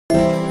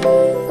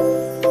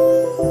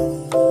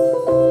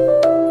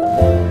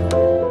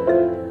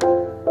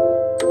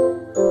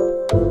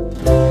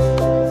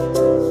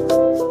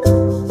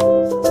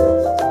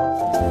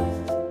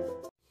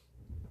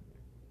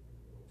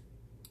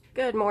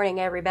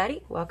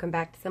everybody, welcome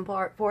back to Simple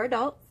Art for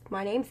Adults.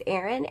 My name's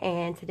Erin,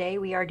 and today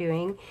we are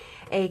doing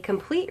a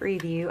complete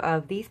review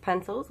of these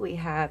pencils. We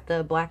have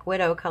the Black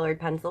Widow colored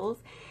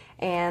pencils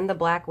and the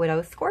Black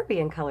Widow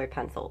Scorpion colored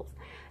pencils.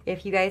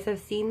 If you guys have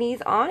seen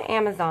these on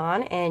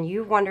Amazon and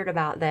you've wondered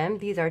about them,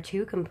 these are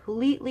two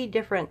completely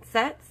different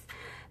sets.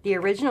 The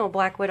original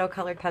Black Widow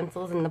colored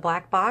pencils in the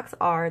black box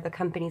are the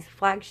company's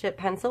flagship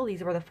pencil.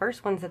 These were the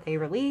first ones that they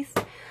released.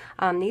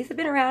 These have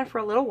been around for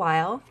a little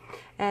while.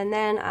 And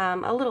then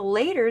a little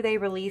later they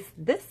released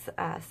this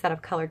set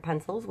of colored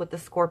pencils with the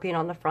scorpion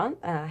on the front.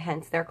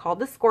 Hence they're called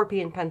the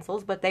Scorpion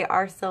pencils, but they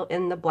are still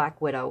in the Black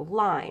Widow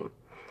line.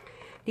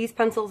 These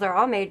pencils are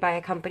all made by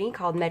a company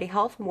called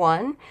MediHealth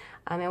One.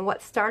 And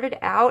what started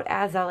out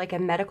as like a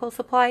medical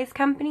supplies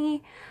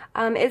company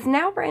is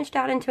now branched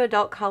out into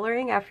adult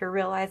coloring after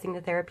realizing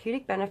the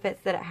therapeutic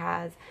benefits that it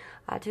has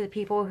to the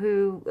people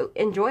who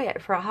enjoy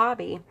it for a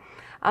hobby.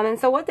 And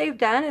so what they've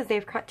done is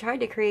they've tried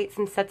to create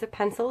some sets of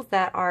pencils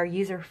that are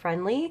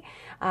user-friendly.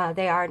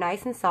 They are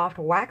nice and soft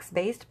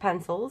wax-based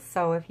pencils,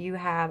 so if you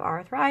have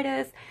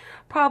arthritis,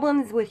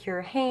 problems with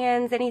your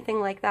hands, anything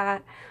like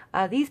that,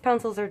 these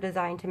pencils are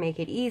designed to make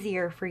it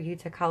easier for you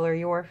to color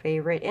your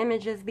favorite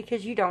images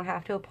because you don't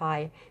have to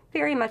apply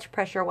very much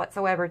pressure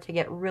whatsoever to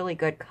get really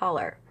good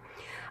color.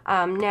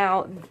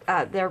 Now,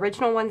 the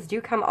original ones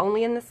do come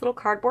only in this little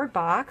cardboard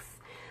box.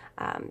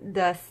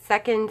 The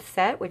second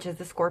set, which is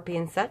the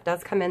Scorpion set,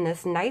 does come in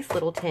this nice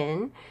little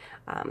tin.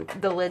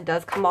 The lid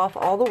does come off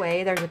all the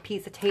way. There's a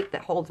piece of tape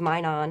that holds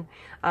mine on.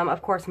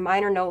 Of course,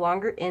 mine are no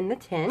longer in the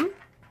tin.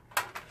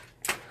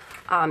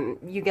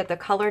 You get the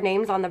color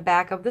names on the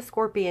back of the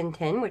Scorpion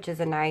tin, which is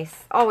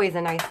always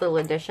a nice little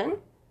addition.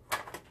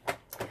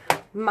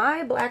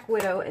 My Black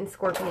Widow and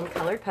Scorpion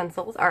colored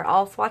pencils are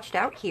all swatched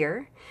out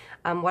here.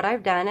 What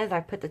I've done is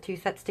I've put the two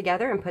sets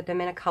together and put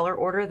them in a color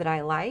order that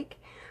I like.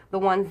 The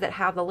ones that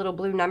have the little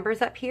blue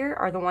numbers up here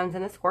are the ones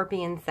in the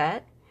Scorpion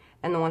set,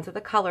 and the ones with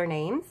the color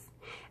names.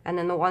 And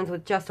then the ones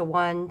with just a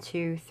 1,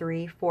 2,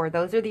 3, 4,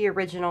 those are the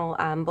original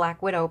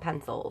Black Widow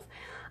pencils.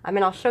 And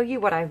I'll show you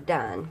what I've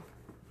done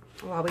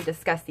while we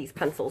discuss these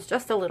pencils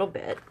just a little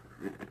bit.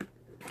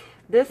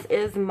 This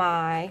is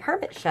my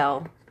Hermit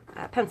Shell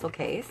pencil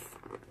case.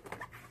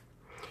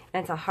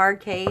 And it's a hard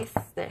case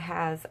that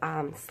has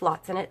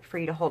slots in it for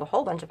you to hold a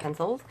whole bunch of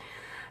pencils.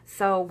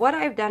 So what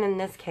I've done in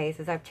this case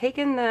is I've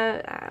taken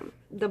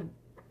the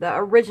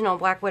original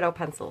Black Widow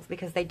pencils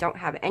because they don't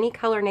have any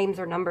color names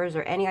or numbers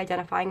or any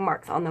identifying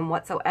marks on them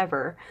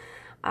whatsoever.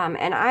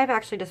 And I've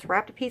actually just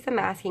wrapped a piece of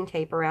masking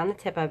tape around the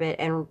tip of it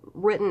and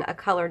written a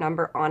color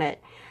number on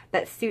it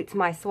that suits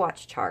my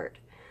swatch chart.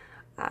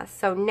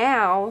 So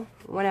now,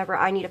 whenever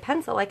I need a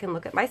pencil, I can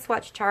look at my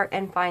swatch chart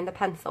and find the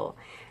pencil.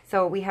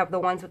 So we have the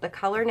ones with the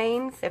color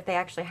names. If they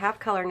actually have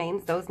color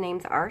names, those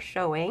names are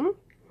showing.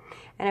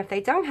 And if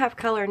they don't have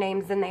color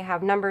names, then they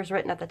have numbers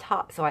written at the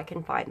top so I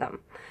can find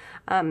them.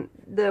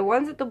 The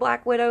ones with the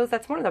Black Widows,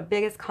 that's one of the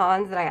biggest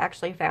cons that I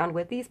actually found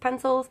with these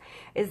pencils,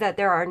 is that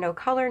there are no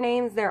color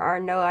names, there are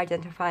no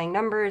identifying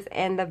numbers,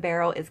 and the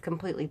barrel is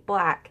completely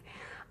black.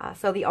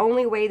 So the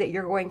only way that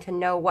you're going to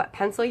know what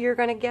pencil you're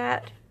going to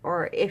get,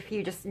 or if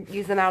you just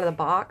use them out of the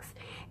box,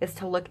 is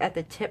to look at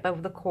the tip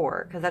of the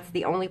core, because that's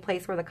the only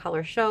place where the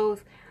color shows.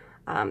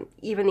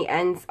 Even the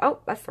ends, oh,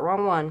 that's the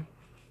wrong one.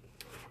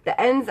 The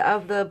ends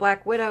of the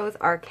Black Widows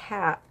are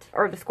capped,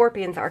 or the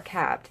Scorpions are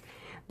capped.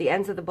 The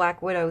ends of the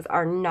Black Widows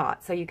are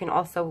not, so you can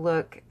also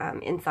look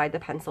inside the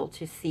pencil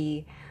to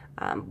see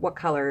what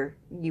color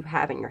you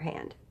have in your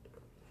hand.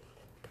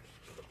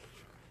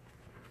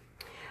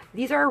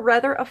 These are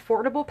rather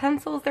affordable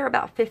pencils. They're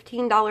about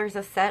 $15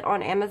 a set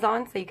on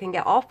Amazon, so you can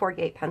get all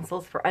 48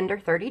 pencils for under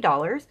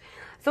 $30.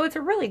 So it's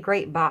a really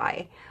great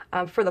buy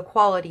for the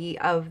quality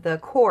of the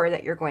core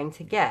that you're going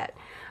to get.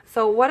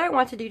 So what I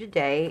want to do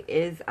today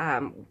is,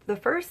 the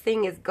first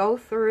thing is go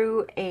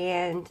through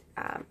and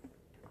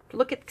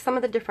look at some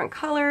of the different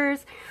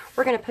colors.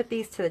 We're going to put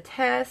these to the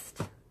test.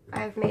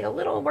 I've made a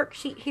little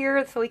worksheet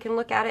here so we can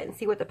look at it and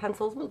see what the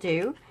pencils will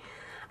do.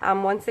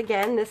 Once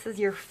again, this is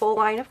your full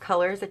line of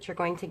colors that you're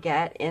going to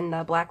get in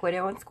the Black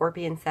Widow and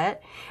Scorpion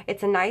set.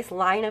 It's a nice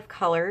line of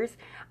colors.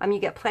 You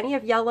get plenty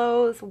of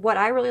yellows. What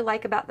I really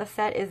like about the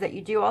set is that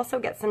you do also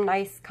get some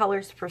nice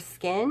colors for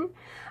skin.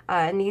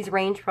 And these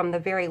range from the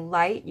very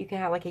light, you can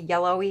have like a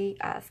yellowy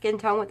skin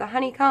tone with a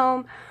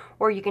honeycomb,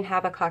 or you can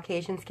have a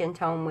Caucasian skin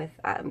tone with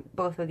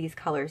both of these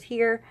colors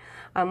here.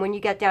 When you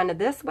get down to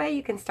this way,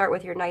 you can start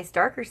with your nice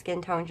darker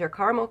skin tones, your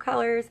caramel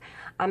colors,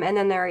 and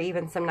then there are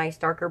even some nice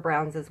darker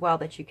browns as well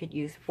that you could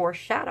use for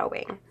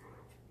shadowing.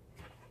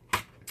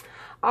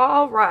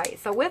 Alright,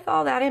 so with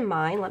all that in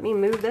mind, let me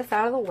move this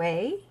out of the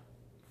way.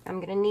 I'm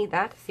going to need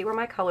that to see where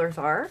my colors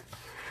are.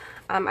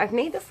 I've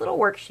made this little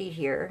worksheet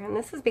here, and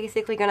this is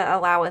basically going to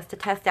allow us to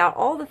test out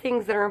all the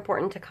things that are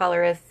important to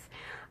colorists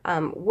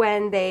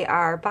when they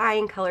are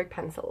buying colored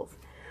pencils.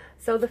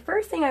 So the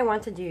first thing I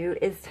want to do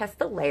is test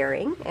the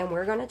layering, and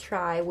we're going to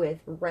try with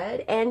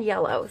red and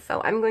yellow.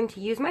 So I'm going to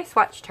use my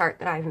swatch chart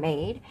that I've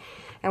made,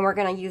 and we're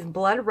going to use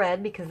blood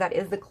red because that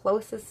is the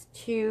closest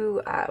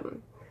to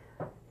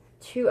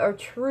a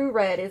true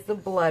red is the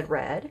blood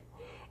red.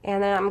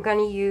 And then I'm going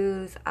to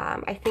use,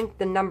 I think,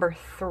 the number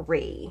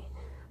 3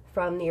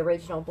 from the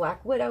original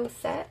Black Widow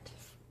set.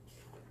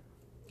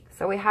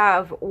 So we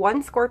have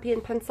 1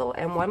 Scorpion pencil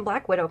and 1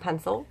 Black Widow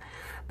pencil.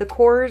 The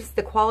cores,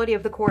 the quality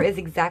of the core is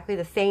exactly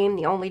the same.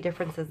 The only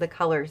difference is the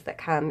colors that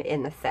come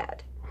in the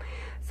set.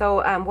 So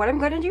what I'm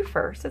going to do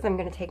first is I'm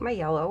going to take my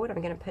yellow and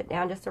I'm going to put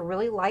down just a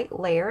really light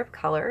layer of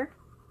color.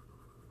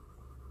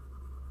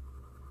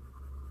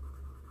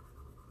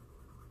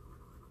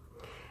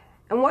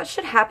 And what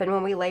should happen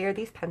when we layer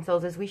these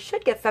pencils is we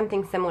should get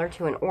something similar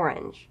to an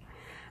orange.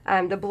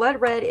 The blood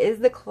red is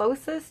the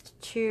closest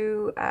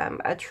to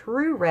a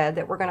true red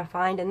that we're going to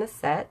find in the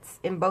sets,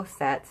 in both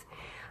sets.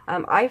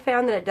 I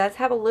found that it does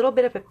have a little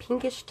bit of a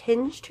pinkish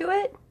tinge to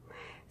it,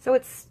 so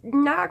it's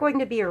not going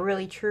to be a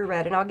really true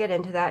red, and I'll get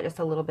into that just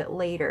a little bit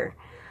later.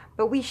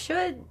 But we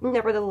should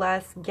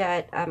nevertheless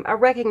get a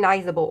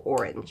recognizable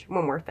orange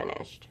when we're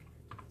finished.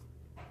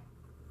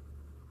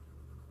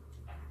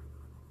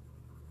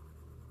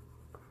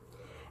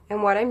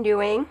 And what I'm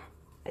doing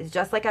is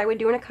just like I would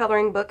do in a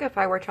coloring book if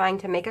I were trying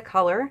to make a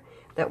color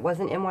that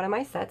wasn't in one of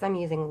my sets. I'm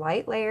using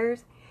light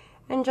layers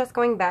and just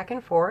going back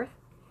and forth.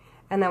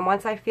 And then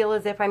once I feel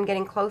as if I'm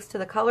getting close to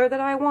the color that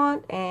I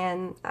want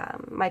and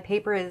my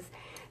paper is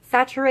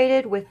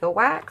saturated with the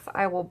wax,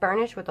 I will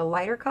burnish with a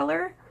lighter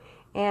color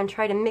and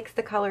try to mix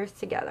the colors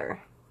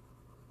together.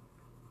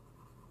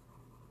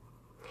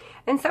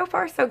 And so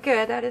far so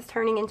good. That is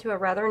turning into a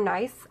rather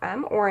nice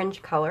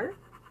orange color.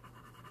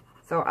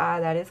 So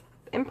that is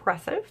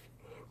impressive.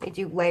 They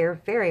do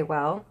layer very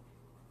well.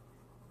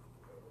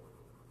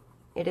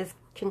 It is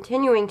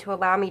continuing to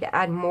allow me to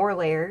add more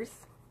layers.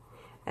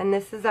 And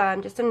this is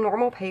just a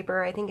normal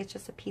paper. I think it's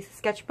just a piece of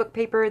sketchbook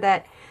paper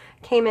that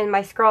came in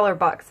my Scrawler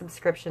Box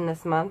subscription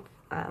this month.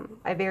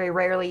 I very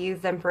rarely use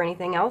them for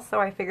anything else,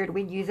 so I figured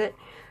we'd use it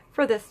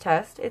for this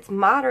test. It's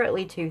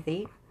moderately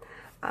toothy.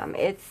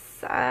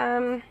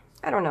 I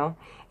don't know,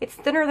 it's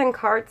thinner than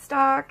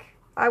cardstock.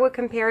 I would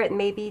compare it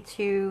maybe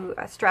to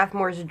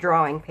Strathmore's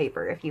drawing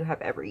paper if you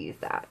have ever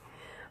used that.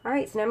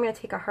 Alright, so now I'm going to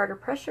take a harder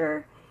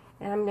pressure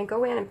and I'm going to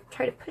go in and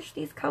try to push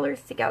these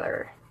colors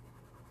together.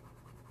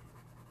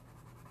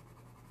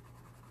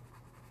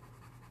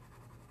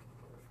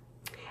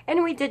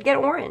 And we did get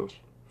orange.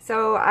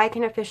 So I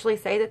can officially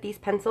say that these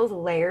pencils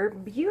layer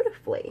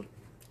beautifully.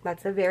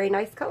 That's a very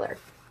nice color.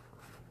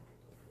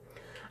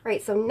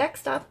 Alright, so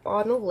next up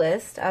on the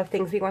list of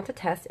things we want to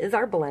test is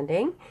our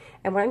blending.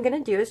 And what I'm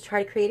going to do is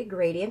try to create a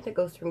gradient that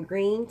goes from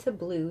green to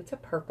blue to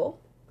purple.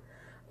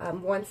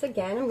 Once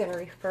again, I'm going to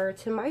refer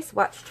to my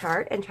swatch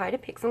chart and try to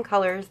pick some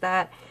colors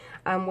that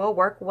will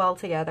work well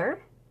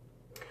together.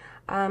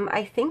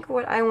 I think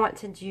what I want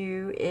to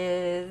do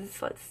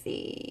is, let's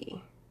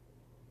see,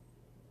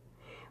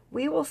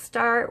 we will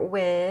start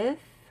with,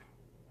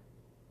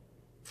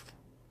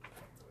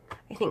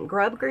 I think,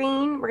 grub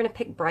green. We're going to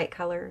pick bright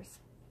colors.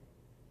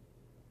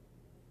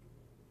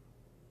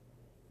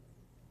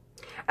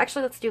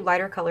 Actually, let's do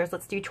lighter colors.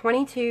 Let's do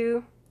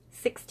 22,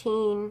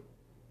 16,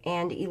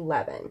 and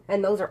 11.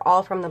 And those are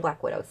all from the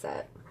Black Widow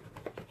set.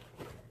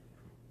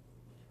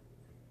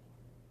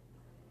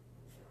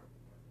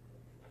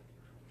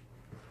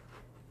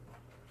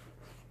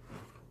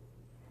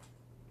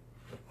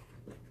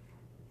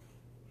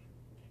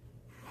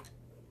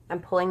 I'm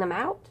pulling them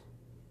out.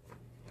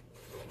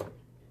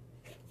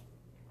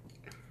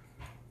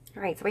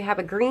 Alright, so we have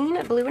a green,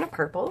 a blue, and a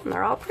purple, and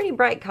they're all pretty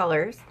bright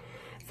colors.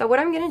 So what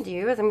I'm going to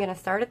do is I'm going to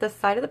start at the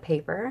side of the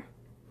paper,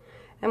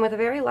 and with a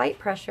very light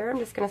pressure, I'm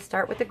just going to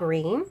start with the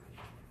green.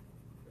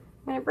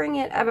 I'm going to bring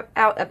it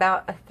out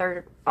about a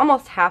third,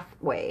 almost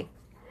halfway.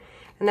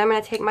 And then I'm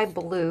going to take my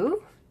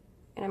blue,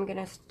 and I'm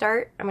going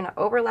to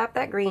overlap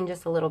that green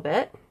just a little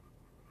bit.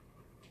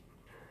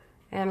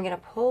 And I'm going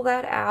to pull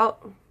that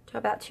out to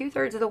about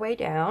 2/3 of the way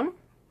down.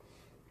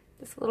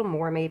 Just a little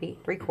more, maybe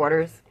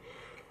 3/4.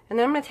 And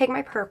then I'm going to take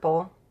my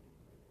purple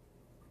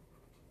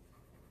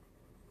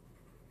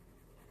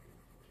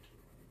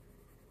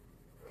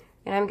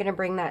and I'm going to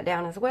bring that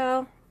down as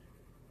well,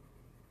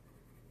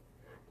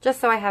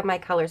 just so I have my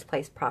colors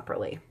placed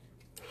properly.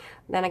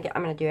 Then again,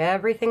 I'm going to do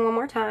everything one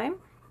more time.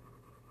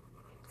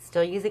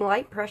 Still using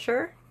light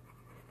pressure.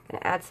 I'm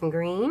going to add some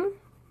green.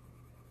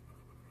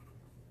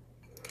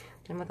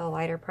 Then with a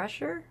lighter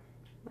pressure,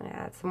 I'm going to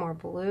add some more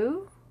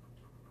blue.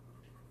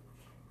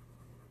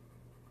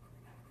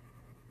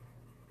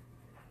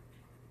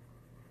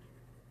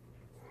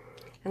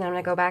 And then I'm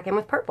going to go back in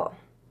with purple.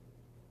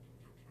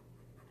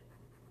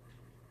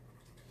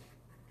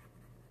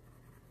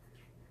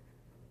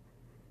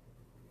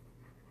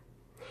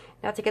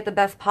 Now, to get the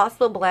best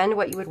possible blend,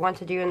 what you would want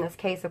to do in this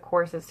case, of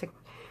course, is to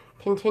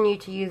continue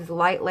to use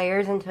light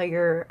layers until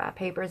your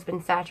paper has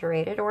been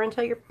saturated or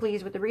until you're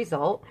pleased with the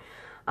result.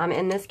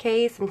 In this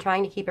case, I'm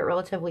trying to keep it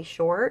relatively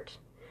short,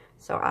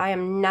 so I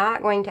am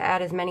not going to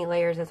add as many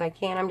layers as I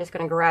can. I'm just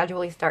going to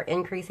gradually start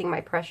increasing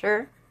my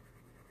pressure.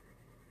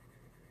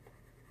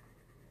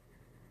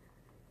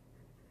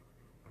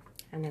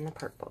 And then the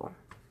purple.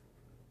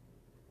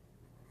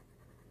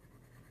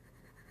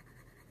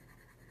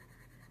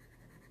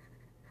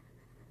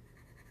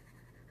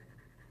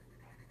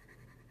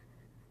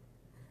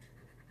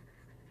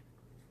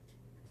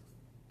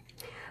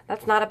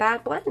 that's not a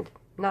bad blend.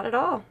 Not at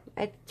all.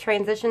 It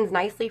transitions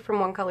nicely from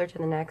one color to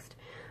the next,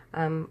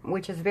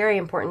 which is very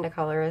important to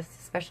colorists,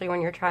 especially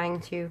when you're trying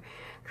to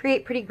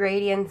create pretty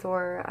gradients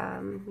or,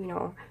 you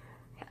know,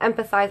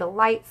 emphasize a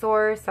light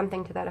source,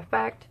 something to that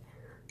effect.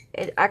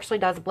 It actually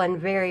does blend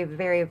very,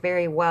 very,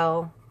 very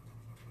well,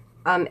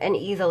 and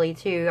easily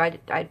too.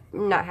 I'm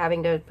not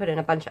having to put in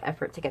a bunch of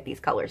effort to get these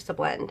colors to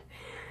blend.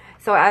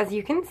 So as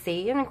you can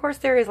see, and of course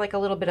there is like a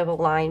little bit of a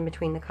line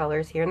between the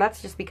colors here, and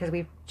that's just because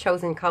we've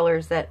chosen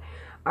colors that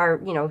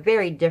are, you know,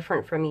 very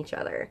different from each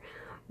other.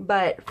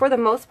 But for the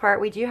most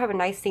part, we do have a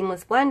nice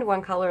seamless blend.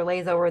 One color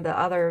lays over the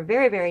other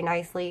very, very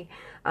nicely,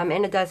 and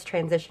it does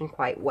transition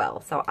quite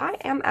well. So I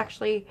am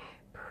actually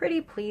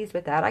pretty pleased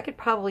with that. I could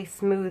probably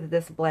smooth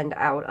this blend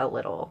out a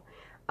little,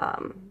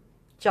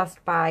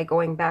 just by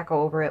going back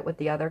over it with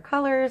the other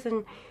colors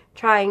and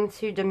trying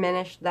to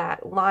diminish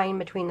that line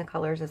between the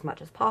colors as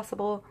much as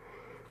possible,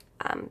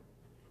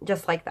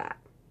 just like that.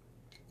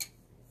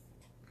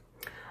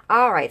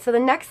 Alright, so the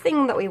next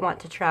thing that we want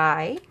to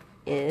try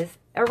is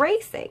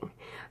erasing.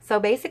 So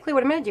basically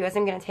what I'm going to do is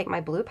I'm going to take my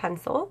blue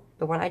pencil,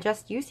 the one I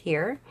just used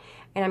here,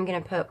 and I'm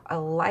going to put a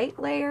light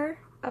layer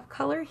of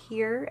color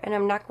here, and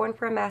I'm not going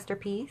for a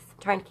masterpiece, I'm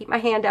trying to keep my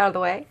hand out of the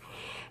way,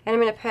 and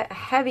I'm going to put a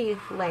heavy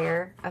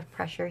layer of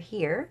pressure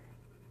here,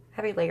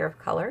 heavy layer of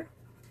color,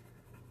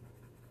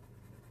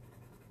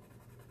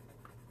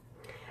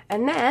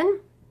 and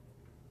then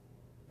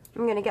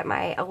I'm going to get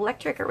my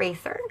electric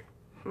eraser,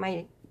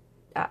 my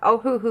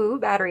Ohuhu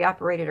battery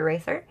operated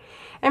eraser,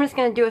 and I'm just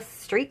going to do a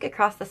streak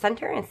across the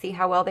center and see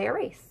how well they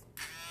erase.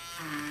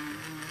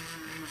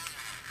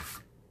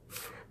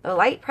 The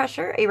light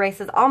pressure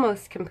erases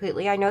almost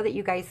completely. I know that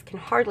you guys can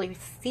hardly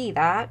see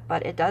that,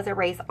 but it does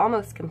erase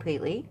almost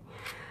completely.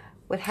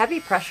 With heavy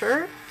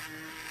pressure,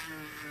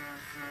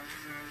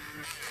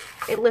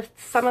 it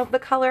lifts some of the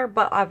color,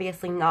 but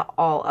obviously not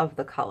all of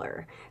the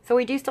color. So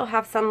we do still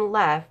have some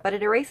left, but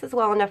it erases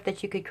well enough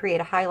that you could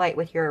create a highlight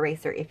with your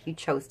eraser if you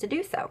chose to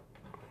do so.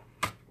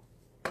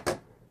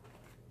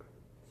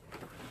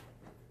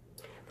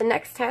 The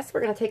next test,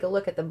 we're going to take a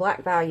look at the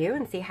black value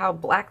and see how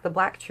black the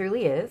black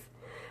truly is.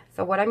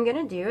 So what I'm going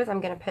to do is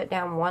I'm going to put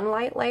down one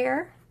light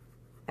layer,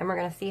 and we're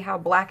going to see how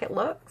black it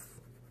looks.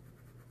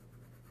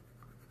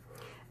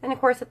 And of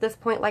course at this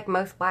point, like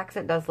most blacks,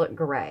 it does look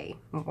gray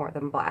more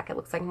than black. It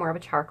looks like more of a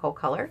charcoal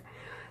color.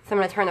 So I'm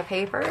going to turn the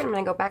paper and I'm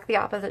going to go back the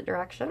opposite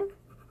direction.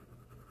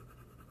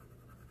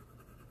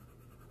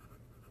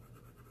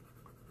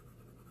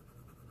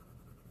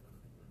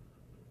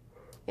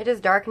 It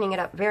is darkening it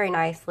up very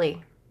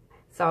nicely.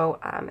 So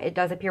it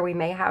does appear we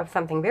may have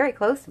something very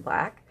close to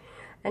black.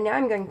 And now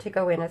I'm going to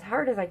go in as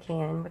hard as I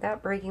can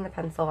without breaking the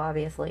pencil,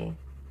 obviously,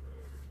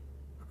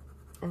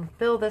 and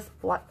fill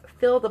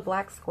the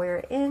black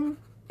square in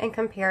and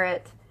compare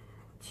it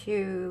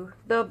to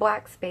the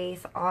black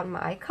space on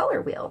my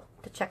color wheel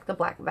to check the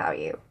black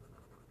value.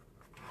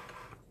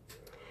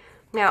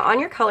 Now on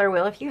your color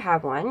wheel, if you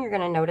have one, you're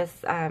going to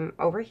notice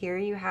over here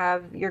you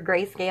have your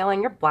grayscale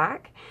and your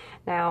black.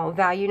 Now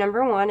value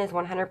number 1 is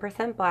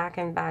 100% black,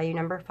 and value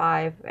number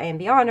 5 and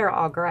beyond are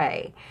all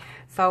gray.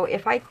 So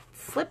if I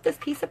slip this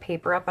piece of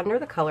paper up under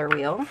the color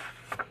wheel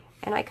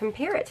and I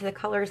compare it to the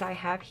colors I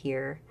have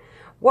here,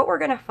 what we're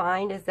going to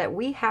find is that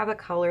we have a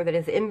color that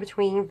is in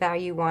between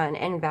value 1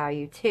 and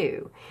value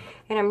 2.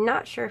 And I'm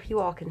not sure if you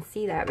all can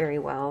see that very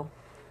well.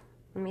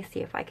 Let me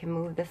see if I can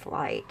move this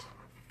light.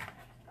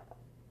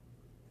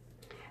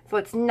 So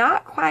it's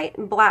not quite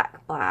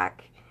black,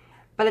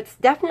 but it's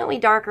definitely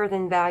darker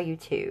than value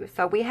 2.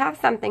 So we have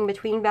something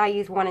between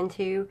values 1 and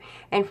 2,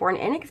 and for an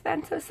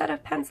inexpensive set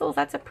of pencils,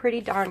 that's a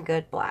pretty darn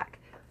good black.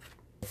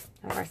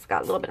 I've just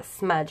got a little bit of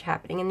smudge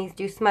happening, and these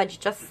do smudge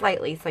just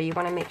slightly, so you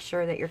want to make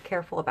sure that you're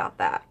careful about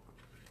that.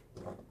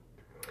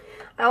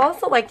 I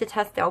also like to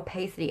test the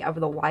opacity of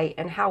the white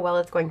and how well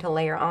it's going to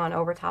layer on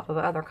over top of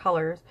other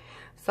colors.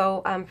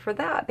 So for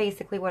that,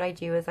 basically what I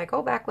do is I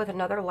go back with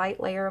another light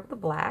layer of the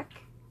black.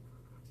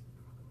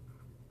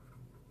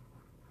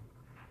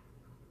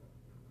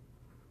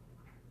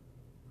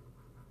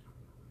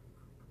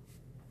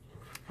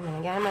 And then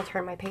again, I'm going to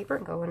turn my paper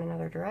and go in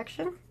another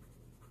direction.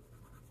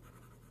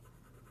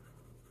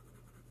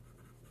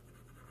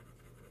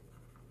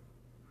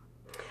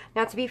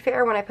 Now to be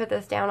fair, when I put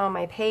this down on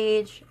my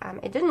page,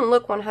 it didn't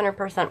look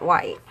 100%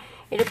 white.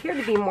 It appeared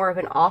to be more of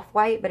an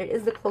off-white, but it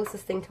is the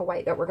closest thing to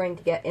white that we're going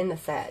to get in the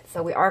set.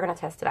 So we are going to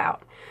test it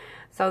out.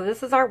 So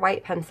this is our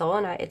white pencil,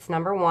 and it's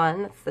number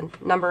 1. That's the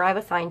number I've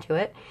assigned to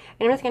it.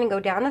 And I'm just going to go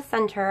down the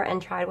center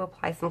and try to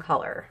apply some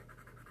color.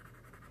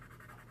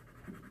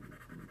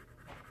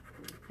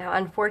 Now,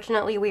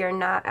 unfortunately, we are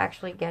not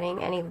actually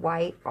getting any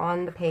white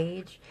on the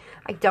page.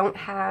 I don't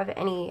have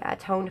any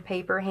toned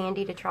paper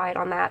handy to try it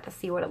on that to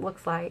see what it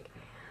looks like.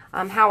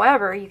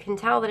 However, you can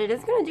tell that it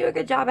is going to do a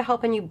good job of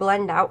helping you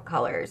blend out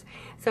colors.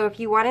 So if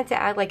you wanted to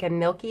add like a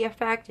milky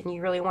effect and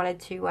you really wanted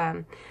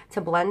to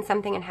blend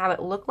something and have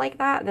it look like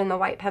that, then the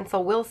white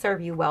pencil will serve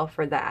you well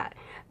for that.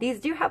 These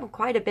do have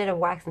quite a bit of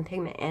wax and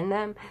pigment in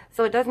them,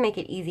 so it does make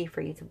it easy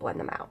for you to blend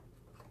them out.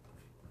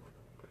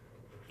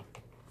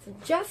 So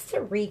just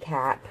to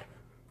recap,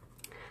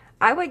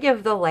 I would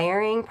give the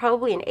layering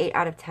probably an 8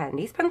 out of 10.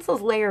 These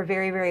pencils layer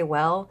very, very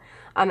well.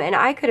 And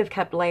I could have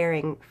kept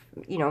layering,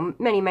 you know,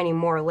 many, many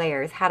more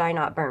layers had I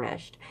not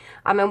burnished.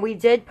 And we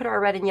did put our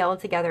red and yellow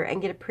together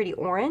and get a pretty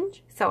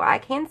orange. So I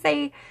can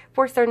say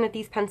for certain that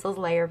these pencils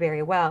layer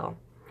very well.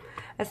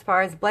 As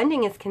far as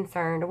blending is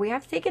concerned, we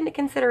have to take into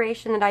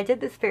consideration that I did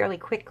this fairly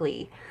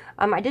quickly.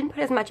 I didn't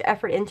put as much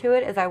effort into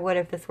it as I would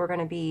if this were going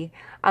to be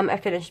a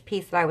finished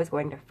piece that I was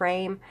going to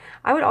frame.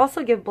 I would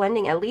also give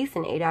blending at least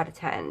an 8 out of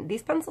 10.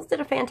 These pencils did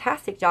a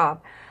fantastic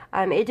job.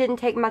 It didn't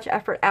take much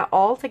effort at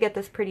all to get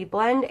this pretty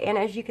blend, and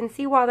as you can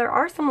see, while there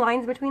are some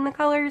lines between the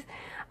colors,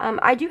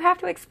 I do have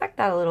to expect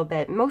that a little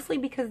bit, mostly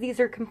because these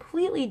are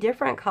completely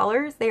different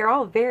colors. They are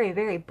all very,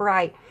 very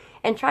bright,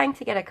 and trying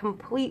to get a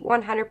complete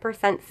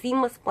 100%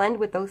 seamless blend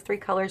with those three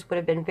colors would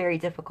have been very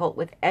difficult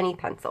with any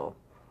pencil.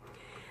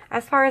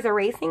 As far as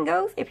erasing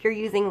goes, if you're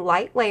using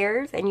light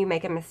layers and you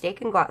make a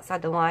mistake and go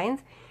outside the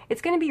lines,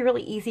 it's going to be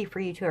really easy for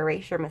you to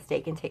erase your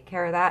mistake and take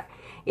care of that.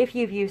 If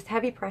you've used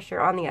heavy pressure,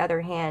 on the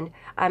other hand,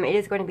 it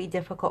is going to be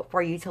difficult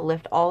for you to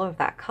lift all of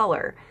that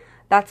color.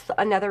 That's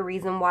another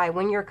reason why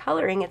when you're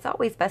coloring, it's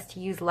always best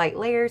to use light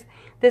layers.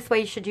 This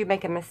way, should you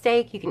make a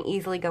mistake, you can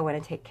easily go in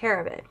and take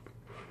care of it.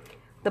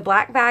 The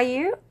black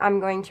value, I'm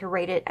going to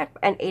rate it at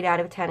an 8 out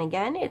of 10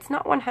 again. It's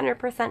not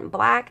 100%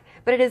 black,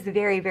 but it is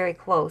very, very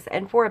close.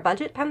 And for a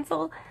budget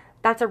pencil,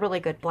 that's a really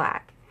good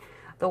black.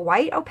 The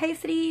white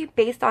opacity,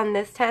 based on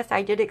this test,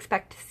 I did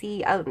expect to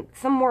see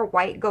some more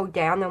white go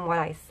down than what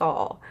I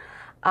saw.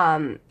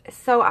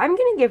 So I'm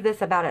going to give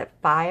this about a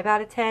 5 out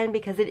of 10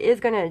 because it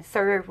is going to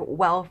serve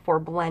well for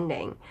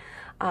blending.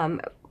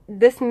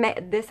 This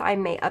I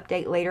may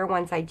update later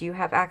once I do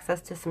have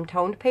access to some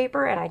toned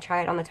paper and I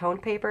try it on the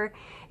toned paper.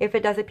 If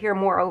it does appear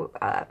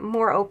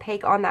more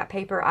opaque on that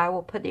paper, I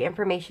will put the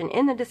information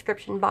in the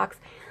description box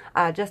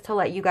just to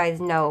let you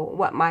guys know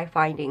what my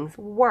findings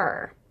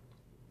were.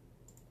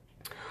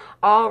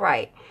 All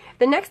right,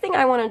 the next thing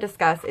I want to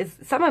discuss is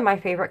some of my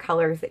favorite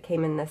colors that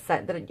came in this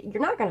set that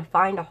you're not going to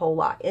find a whole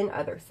lot in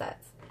other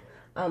sets.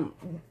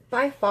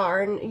 By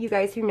far, you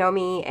guys who know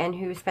me and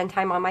who spend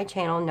time on my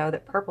channel know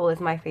that purple is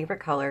my favorite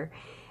color.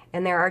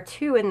 And there are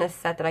two in this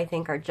set that I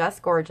think are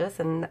just gorgeous.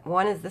 And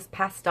one is this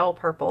pastel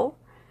purple,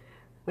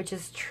 which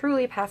is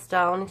truly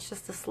pastel. And it's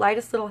just the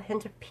slightest little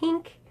hint of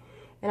pink.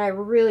 And I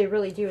really,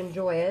 really do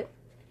enjoy it.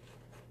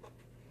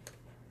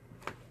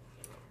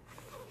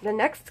 The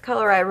next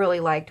color I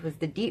really liked was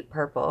the deep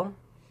purple,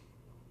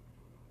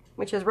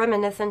 which is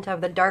reminiscent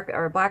of the dark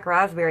or black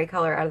raspberry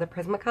color out of the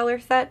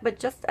Prismacolor set, but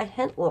just a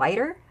hint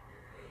lighter.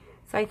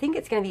 So I think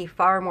it's going to be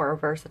far more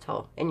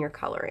versatile in your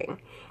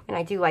coloring. And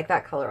I do like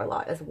that color a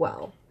lot as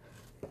well.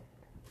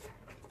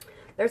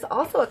 There's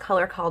also a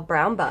color called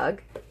Brown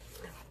Bug.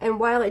 And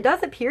while it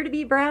does appear to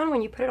be brown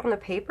when you put it on the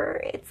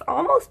paper, it's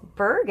almost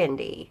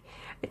burgundy.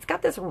 It's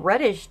got this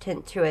reddish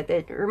tint to it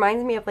that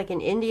reminds me of like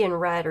an Indian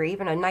red or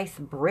even a nice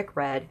brick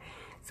red.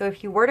 So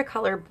if you were to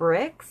color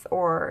bricks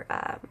or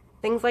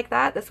things like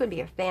that, this would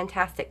be a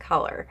fantastic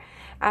color.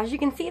 As you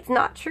can see, it's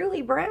not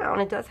truly brown.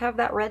 It does have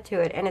that red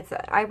to it, and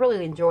I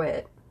really enjoy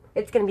it.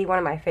 It's going to be one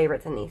of my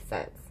favorites in these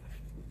sets.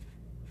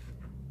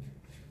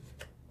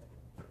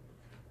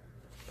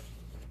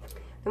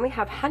 Then we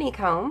have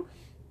Honeycomb,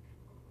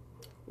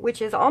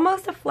 which is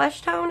almost a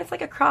flesh tone. It's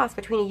like a cross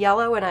between a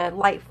yellow and a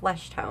light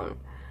flesh tone.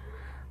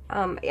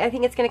 I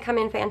think it's going to come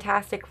in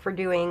fantastic for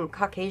doing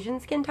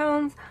Caucasian skin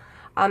tones,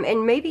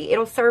 and maybe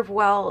it'll serve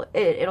well.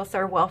 It'll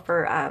serve well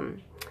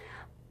for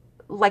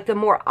like the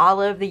more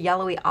olive, the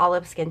yellowy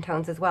olive skin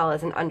tones as well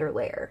as an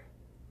underlayer.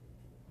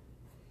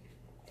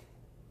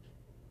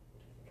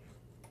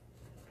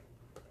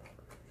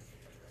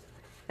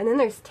 And then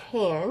there's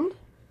Tanned,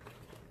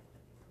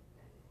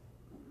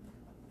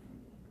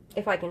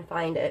 if I can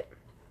find it.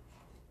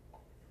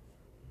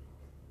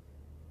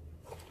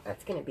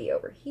 That's going to be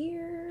over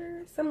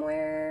here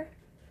somewhere.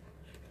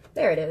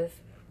 There it is.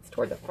 It's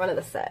toward the front of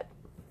the set.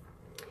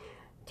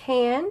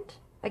 Tanned,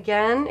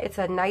 again, it's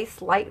a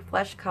nice light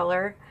flesh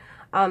color.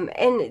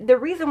 And the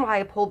reason why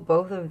I pulled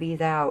both of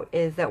these out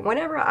is that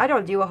whenever I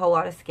don't do a whole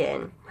lot of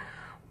skin,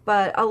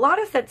 but a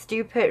lot of sets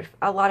do put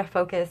a lot of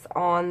focus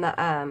on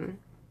the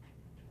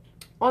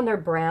on their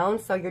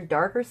browns, so your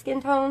darker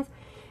skin tones.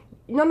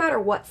 No matter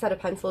what set of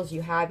pencils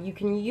you have, you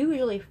can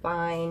usually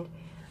find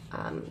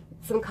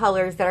some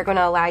colors that are going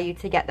to allow you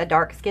to get the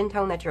dark skin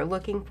tone that you're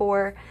looking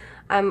for.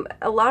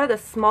 A lot of the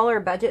smaller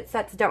budget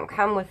sets don't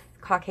come with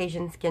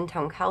Caucasian skin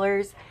tone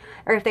colors,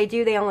 or if they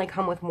do, they only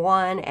come with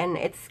one, and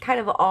it's kind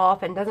of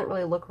off and doesn't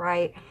really look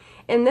right.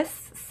 In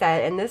this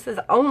set, and this is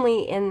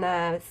only in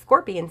the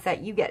Scorpion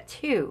set, you get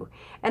two,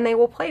 and they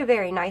will play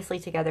very nicely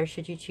together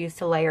should you choose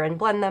to layer and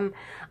blend them,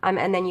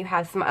 and then you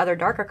have some other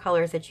darker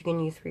colors that you can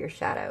use for your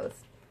shadows.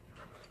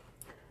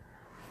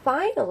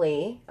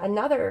 Finally,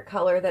 another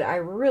color that I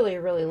really,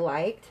 really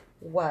liked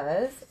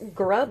was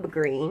Grub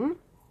Green.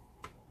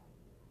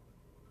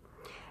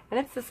 And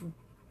it's this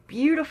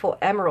beautiful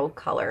emerald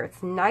color.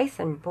 It's nice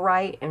and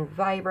bright and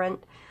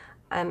vibrant.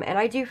 And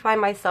I do find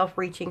myself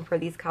reaching for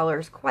these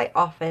colors quite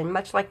often,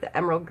 much like the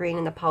emerald green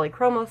and the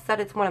polychromos set.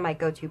 It's one of my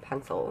go-to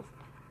pencils.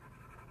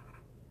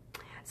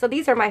 So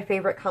these are my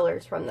favorite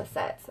colors from the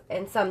sets,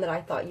 and some that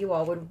I thought you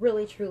all would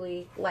really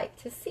truly like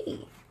to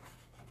see.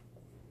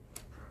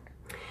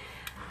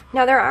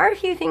 Now there are a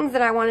few things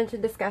that I wanted to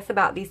discuss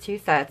about these two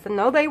sets, and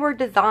though they were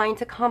designed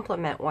to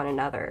complement one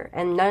another,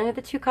 and none of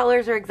the two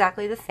colors are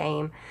exactly the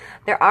same,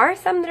 there are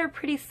some that are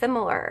pretty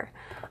similar.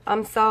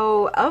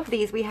 So of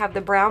these, we have the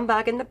brown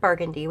bug and the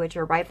burgundy, which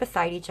are right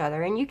beside each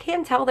other, and you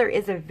can tell there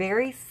is a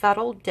very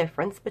subtle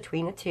difference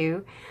between the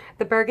two.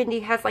 The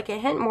burgundy has like a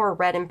hint more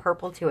red and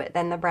purple to it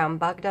than the brown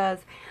bug does.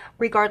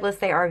 Regardless,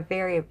 they are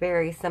very,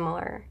 very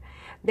similar.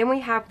 Then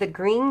we have the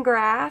green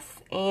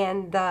grass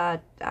and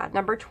the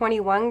number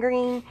 21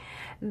 green.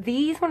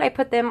 These, when I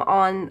put them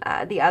on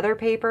the other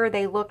paper,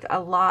 they looked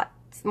a lot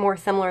more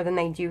similar than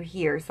they do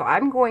here. So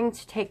I'm going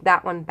to take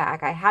that one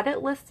back. I had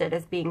it listed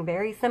as being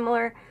very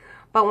similar,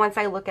 but once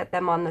I look at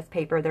them on this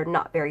paper, they're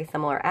not very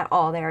similar at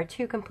all. They are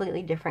two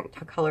completely different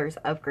colors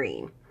of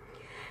green.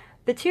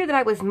 The two that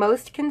I was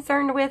most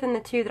concerned with, and the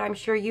two that I'm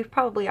sure you've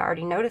probably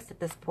already noticed at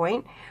this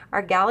point,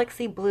 are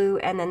Galaxy Blue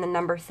and then the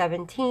number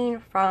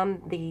 17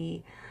 from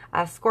the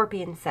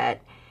Scorpion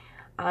set.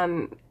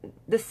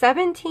 The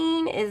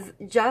 17 is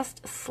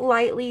just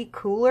slightly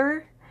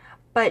cooler,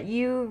 but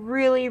you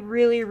really,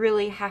 really,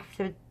 really have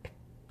to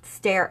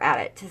stare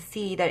at it to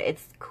see that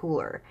it's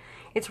cooler.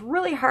 It's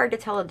really hard to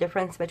tell a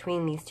difference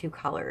between these two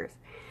colors.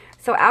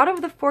 So out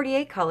of the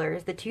 48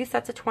 colors, the two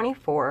sets of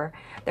 24,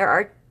 there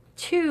are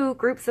two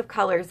groups of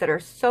colors that are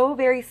so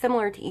very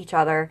similar to each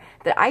other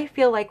that I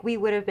feel like we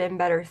would have been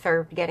better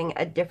served getting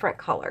a different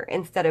color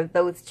instead of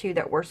those two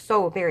that were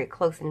so very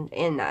close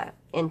in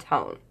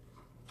tone.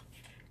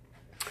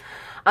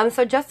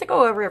 So just to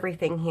go over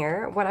everything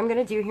here, what I'm going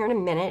to do here in a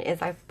minute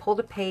is I've pulled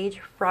a page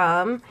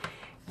from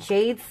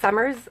Jade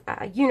Summers'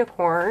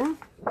 Unicorn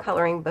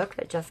coloring book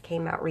that just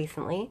came out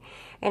recently,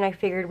 and I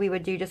figured we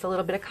would do just a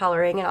little bit of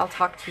coloring, and I'll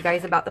talk to you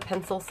guys about the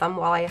pencil some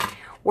while I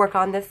work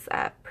on this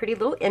pretty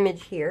little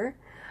image here.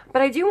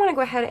 But I do want to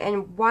go ahead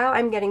and, while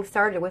I'm getting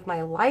started with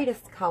my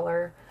lightest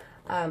color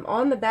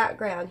on the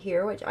background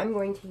here, which I'm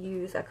going to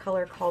use a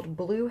color called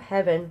Blue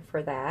Heaven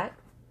for that.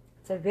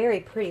 It's a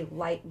very pretty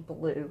light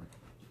blue.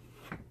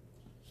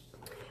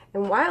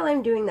 And while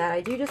I'm doing that,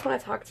 I do just want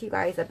to talk to you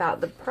guys about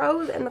the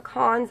pros and the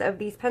cons of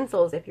these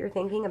pencils if you're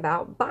thinking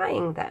about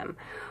buying them.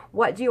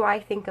 What do I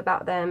think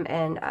about them,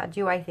 and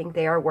do I think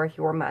they are worth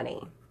your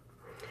money?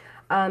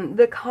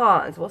 The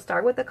cons. We'll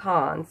start with the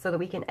cons so that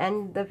we can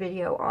end the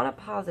video on a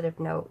positive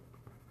note.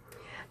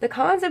 The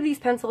cons of these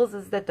pencils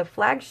is that the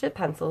flagship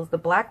pencils, the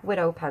Black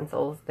Widow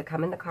pencils that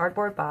come in the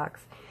cardboard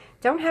box,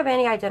 don't have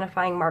any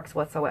identifying marks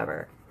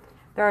whatsoever.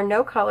 There are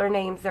no color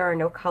names, there are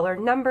no color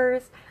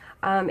numbers,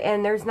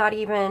 and there's not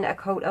even a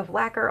coat of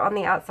lacquer on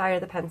the outside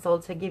of the pencil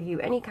to give you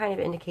any kind of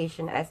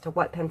indication as to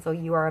what pencil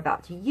you are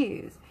about to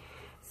use.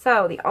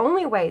 So the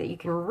only way that you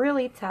can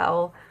really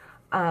tell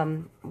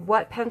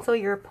what pencil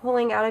you're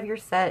pulling out of your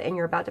set and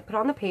you're about to put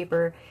on the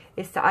paper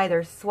is to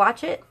either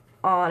swatch it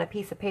on a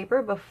piece of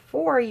paper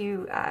before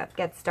you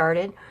get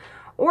started,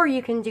 or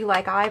you can do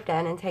like I've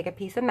done and take a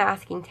piece of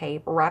masking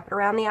tape, wrap it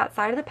around the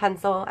outside of the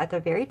pencil at the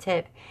very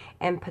tip,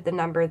 and put the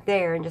number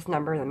there and just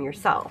number them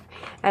yourself.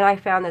 And I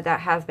found that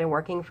that has been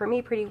working for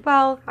me pretty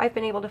well. I've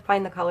been able to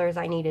find the colors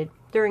I needed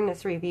during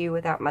this review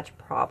without much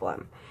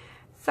problem.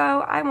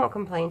 So I won't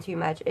complain too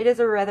much. It is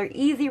a rather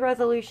easy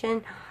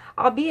resolution,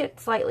 albeit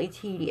slightly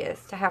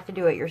tedious to have to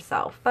do it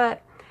yourself.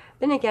 But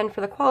then again, for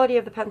the quality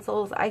of the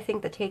pencils, I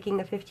think that taking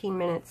the 15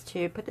 minutes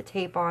to put the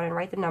tape on and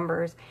write the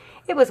numbers,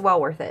 it was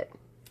well worth it.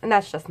 And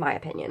that's just my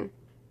opinion.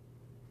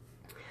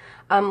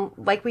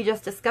 Like we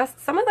just discussed,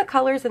 some of the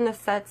colors in the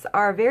sets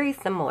are very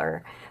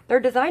similar. They're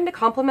designed to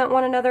complement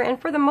one another,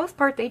 and for the most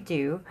part they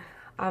do.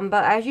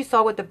 But as you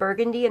saw with the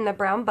burgundy and the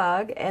brown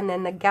bug, and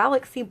then the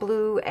Galaxy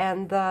Blue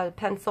and the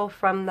pencil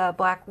from the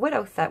Black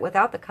Widow set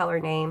without the color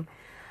name,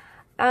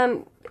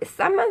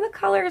 some of the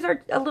colors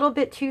are a little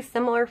bit too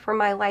similar for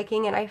my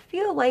liking, and I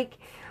feel like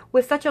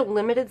with such a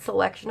limited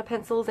selection of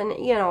pencils,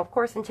 and you know, of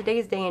course in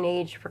today's day and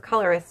age for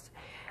colorists,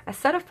 a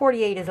set of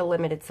 48 is a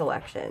limited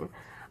selection.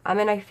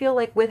 And I feel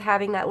like with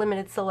having that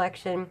limited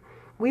selection,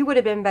 we would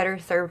have been better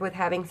served with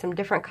having some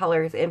different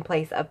colors in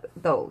place of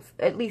those,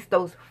 at least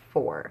those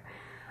 4.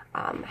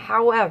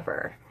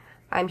 However,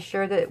 I'm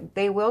sure that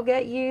they will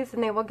get used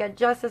and they will get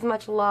just as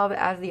much love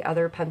as the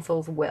other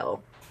pencils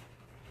will.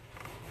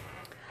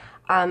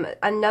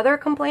 Another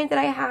complaint that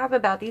I have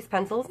about these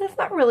pencils, and it's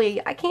not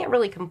really, I can't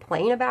really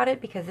complain about it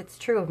because it's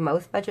true of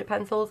most budget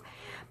pencils,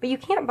 but you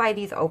can't buy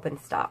these open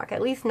stock,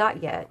 at least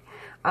not yet.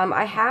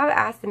 I have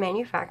asked the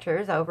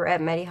manufacturers over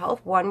at MediHealth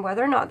One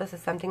whether or not this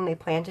is something they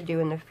plan to do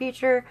in the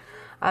future.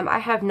 I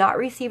have not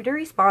received a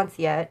response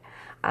yet.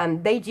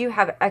 They do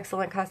have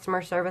excellent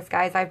customer service,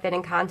 guys. I've been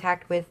in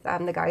contact with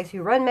the guys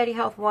who run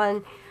MediHealth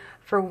One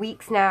for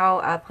weeks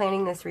now,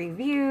 planning this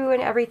review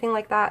and everything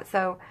like that.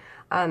 So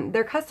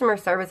their customer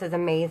service is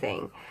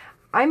amazing.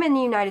 I'm in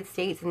the United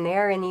States and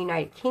they're in the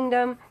United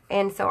Kingdom,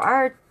 and so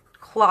our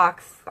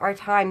clocks, our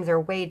times are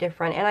way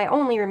different, and I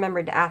only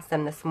remembered to ask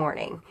them this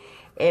morning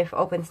if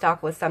open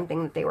stock was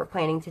something that they were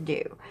planning to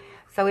do.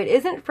 So it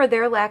isn't for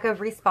their lack of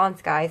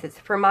response, guys. It's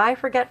for my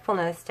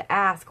forgetfulness to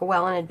ask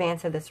well in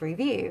advance of this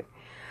review.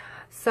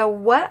 So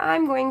what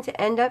I'm going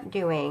to end up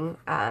doing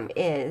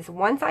is,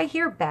 once I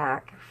hear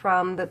back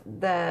from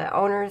the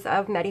owners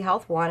of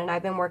MediHealth One, and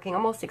I've been working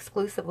almost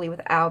exclusively with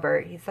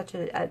Albert. He's such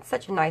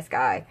a nice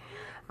guy,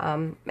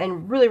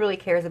 and really, really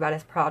cares about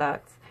his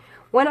products.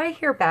 When I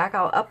hear back,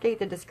 I'll update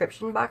the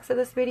description box of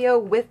this video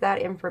with that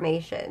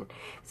information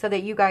so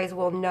that you guys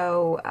will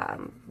know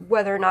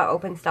whether or not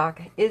open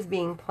stock is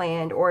being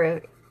planned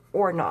or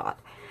not.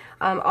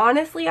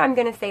 Honestly, I'm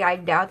going to say I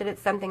doubt that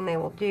it's something they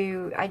will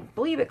do. I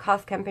believe it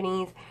costs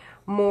companies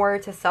more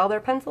to sell their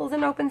pencils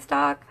in open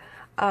stock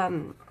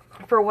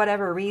for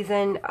whatever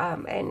reason.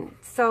 And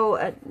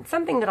so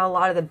something that a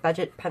lot of the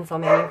budget pencil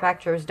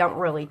manufacturers don't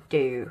really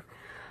do,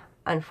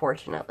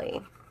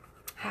 unfortunately.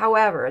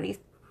 However, these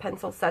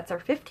pencil sets are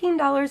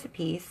 $15 a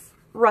piece,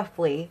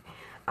 roughly.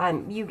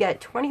 You get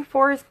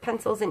 24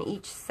 pencils in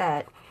each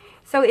set.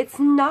 So it's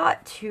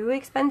not too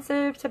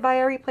expensive to buy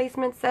a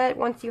replacement set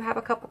once you have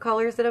a couple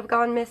colors that have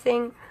gone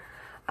missing.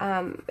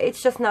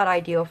 It's just not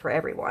ideal for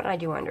everyone, I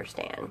do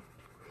understand.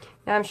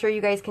 Now I'm sure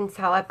you guys can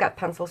tell I've got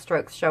pencil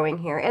strokes showing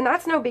here, and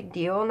that's no big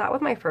deal, not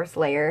with my first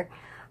layer,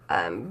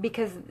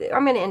 because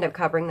I'm going to end up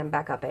covering them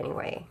back up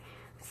anyway.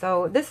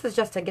 So this is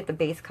just to get the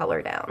base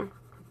color down.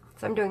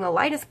 So I'm doing the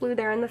lightest blue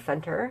there in the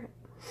center.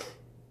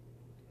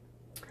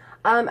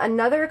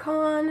 Another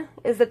con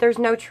is that there's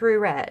no true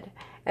red.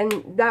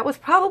 And that was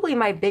probably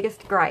my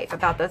biggest gripe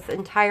about this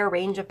entire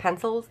range of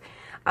pencils.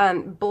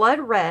 Blood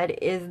red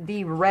is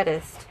the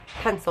reddest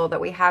pencil that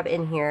we have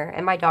in here.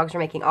 And my dogs are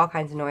making all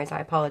kinds of noise. I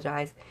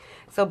apologize.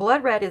 So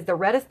blood red is the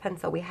reddest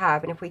pencil we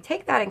have. And if we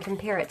take that and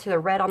compare it to the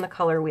red on the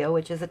color wheel,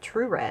 which is a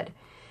true red,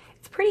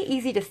 it's pretty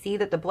easy to see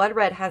that the blood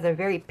red has a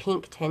very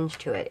pink tinge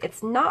to it.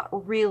 It's not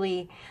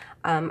really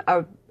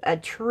a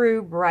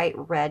true bright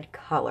red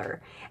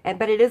color,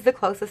 but it is the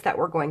closest that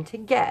we're going to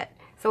get.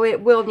 So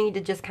it will need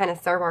to just kind of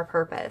serve our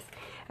purpose.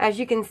 As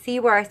you can see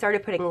where I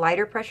started putting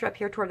lighter pressure up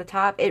here toward the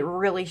top, it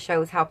really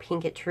shows how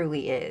pink it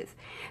truly is.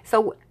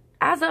 So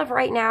as of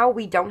right now,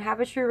 we don't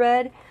have a true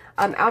red.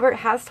 Albert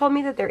has told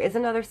me that there is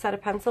another set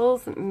of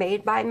pencils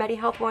made by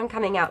MediHealth One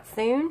coming out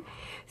soon.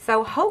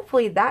 So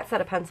hopefully that set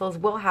of pencils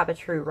will have a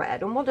true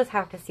red, and we'll just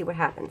have to see what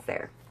happens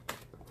there.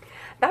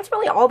 That's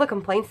really all the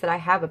complaints that I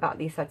have about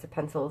these sets of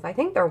pencils. I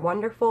think they're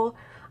wonderful.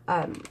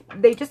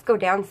 They just go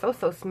down so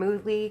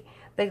smoothly.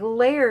 They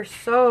layer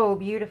so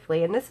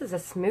beautifully, and this is a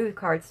smooth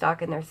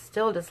cardstock, and they're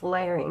still just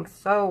layering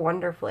so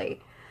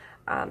wonderfully.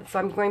 So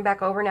I'm going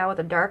back over now with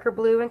a darker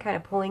blue and kind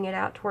of pulling it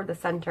out toward the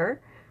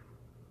center.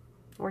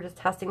 We're just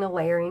testing the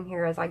layering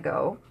here as I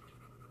go.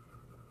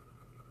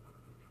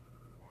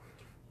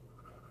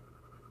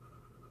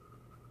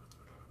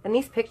 And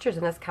these pictures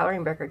in this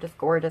coloring book are just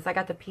gorgeous. I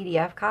got the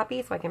PDF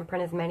copy so I can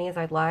print as many as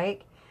I'd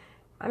like.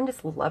 I'm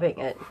just loving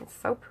it. It's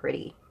so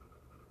pretty.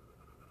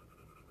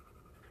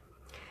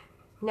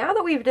 Now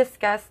that we've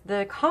discussed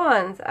the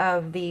cons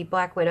of the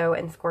Black Widow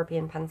and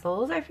Scorpion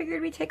pencils, I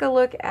figured we'd take a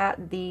look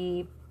at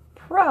the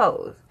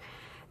pros.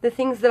 The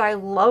things that I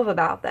love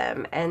about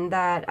them and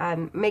that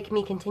make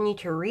me continue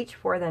to reach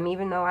for them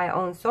even though I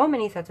own so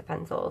many sets of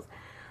pencils.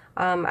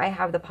 I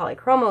have the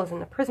Polychromos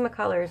and the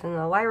Prismacolors and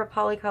the Lyra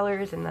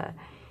Polycolors and the,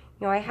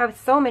 I have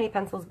so many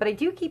pencils, but I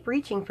do keep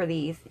reaching for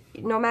these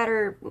no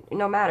matter,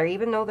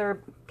 even though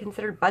they're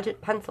considered budget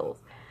pencils.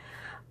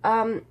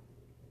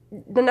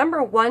 The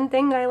number one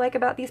thing that I like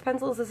about these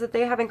pencils is that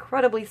they have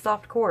incredibly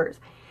soft cores.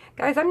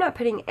 Guys, I'm not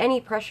putting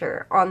any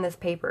pressure on this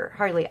paper,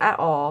 hardly at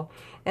all.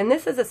 And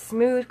this is a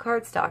smooth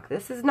cardstock.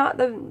 This is not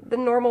the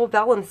normal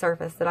vellum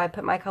surface that I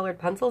put my colored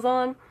pencils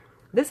on.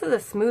 This is a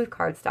smooth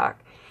cardstock.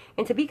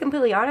 And to be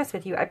completely honest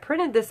with you, I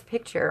printed this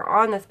picture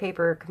on this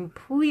paper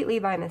completely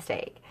by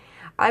mistake.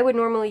 I would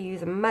normally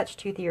use a much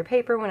toothier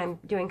paper when I'm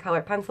doing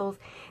colored pencils,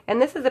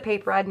 and this is a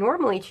paper I'd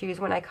normally choose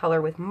when I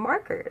color with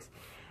markers.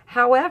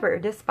 However,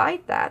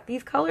 despite that,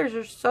 these colors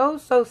are so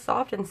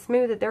soft and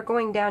smooth that they're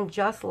going down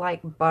just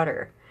like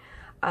butter.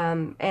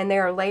 And they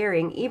are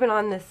layering, even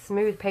on this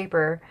smooth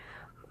paper,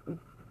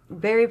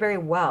 very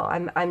well.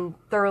 I'm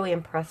thoroughly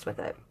impressed with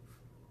it.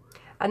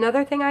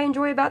 Another thing I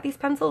enjoy about these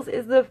pencils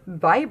is the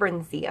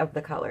vibrancy of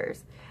the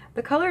colors.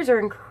 The colors are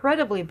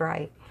incredibly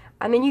bright.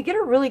 I mean, you get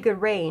a really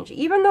good range.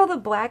 Even though the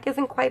black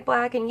isn't quite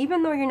black, and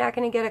even though you're not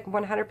going to get a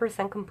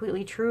 100%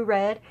 completely true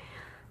red,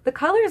 the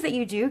colors that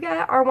you do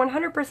get are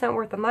 100%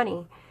 worth the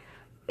money.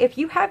 If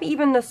you have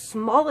even the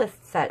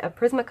smallest set of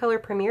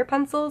Prismacolor Premier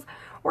pencils,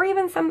 or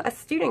even a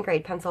student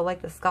grade pencil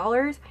like the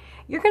Scholars,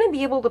 you're going to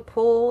be able to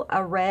pull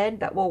a red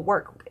that will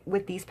work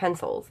with these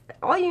pencils.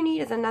 All you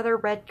need is another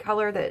red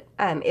color that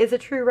is a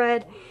true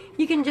red.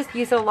 You can just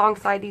use it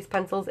alongside these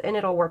pencils and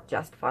it'll work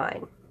just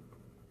fine.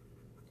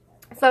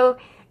 So,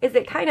 is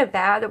it kind of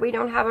bad that we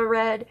don't have a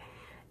red?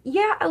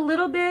 Yeah, a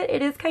little bit.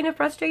 It is kind of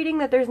frustrating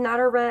that there's not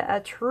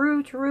a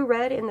true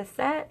red in the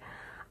set.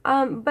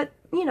 But,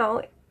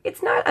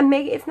 it's not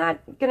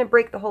going to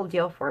break the whole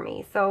deal for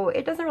me. So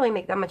it doesn't really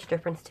make that much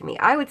difference to me.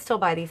 I would still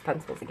buy these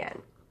pencils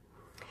again.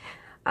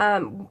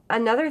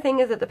 Another thing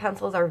is that the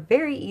pencils are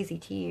very easy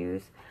to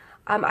use.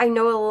 I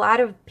know a lot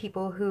of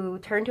people who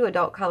turn to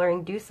adult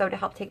coloring do so to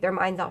help take their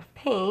minds off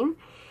pain.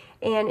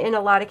 And in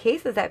a lot of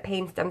cases, that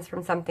pain stems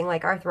from something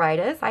like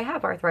arthritis. I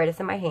have arthritis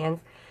in my hands,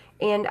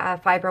 and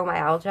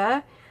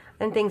fibromyalgia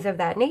and things of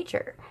that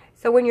nature.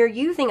 So when you're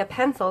using a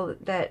pencil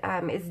that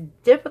is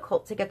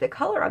difficult to get the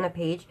color on the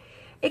page,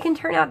 it can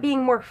turn out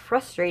being more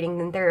frustrating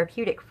than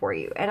therapeutic for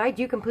you. And I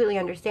do completely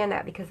understand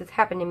that because it's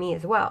happened to me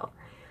as well.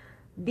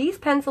 These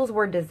pencils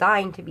were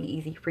designed to be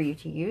easy for you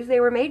to use. They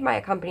were made by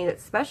a company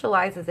that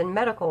specializes in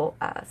medical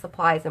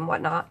supplies and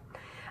whatnot.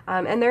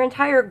 And their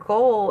entire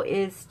goal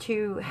is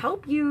to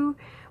help you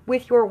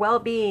with your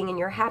well-being and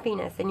your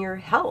happiness and your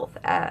health,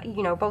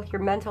 you know, both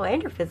your mental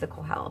and your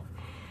physical health.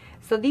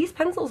 So these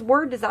pencils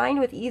were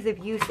designed with ease of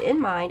use in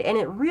mind, and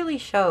it really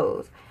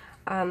shows.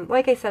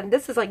 Like I said,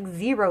 this is like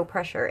zero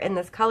pressure, and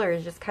this color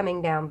is just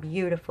coming down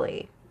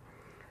beautifully.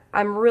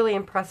 I'm really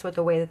impressed with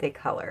the way that they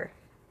color.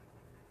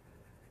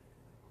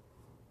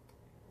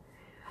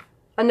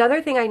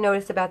 Another thing I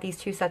noticed about these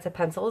two sets of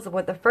pencils,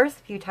 with the first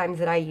few times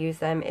that I use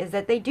them, is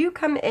that they do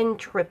come in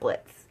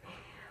triplets.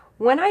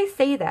 When I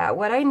say that,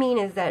 what I mean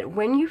is that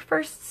when you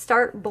first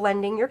start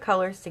blending your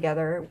colors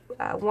together,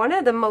 one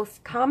of the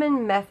most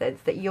common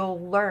methods that you'll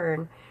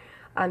learn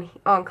on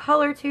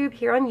ColorTube,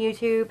 here on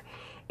YouTube,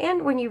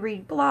 and when you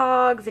read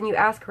blogs and you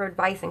ask for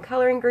advice in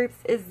coloring groups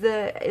is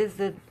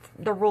the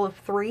rule of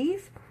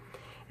threes.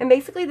 And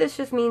basically this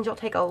just means you'll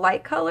take a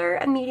light color,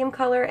 a medium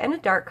color, and a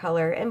dark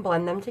color and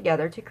blend them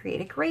together to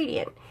create a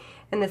gradient.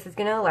 And this is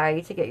going to allow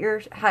you to get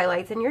your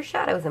highlights and your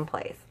shadows in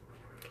place.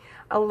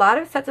 A lot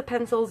of sets of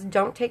pencils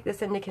don't take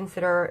this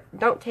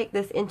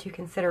into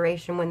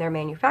consideration when they're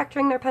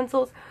manufacturing their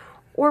pencils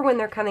or when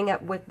they're coming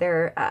up with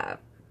their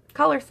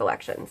color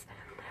selections.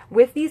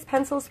 With these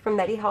pencils from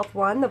MediHealth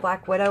One, the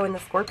Black Widow and the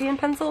Scorpion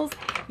pencils,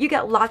 you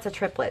get lots of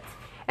triplets.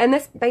 And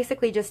this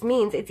basically just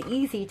means it's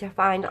easy to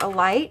find a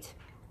light,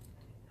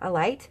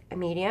 a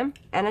medium,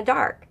 and a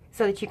dark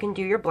so that you can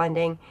do your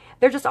blending.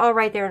 They're just all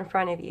right there in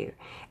front of you.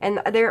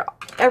 And they're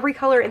every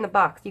color in the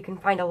box you can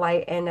find a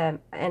light and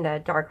a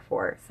dark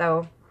for.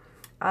 So,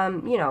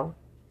 you know,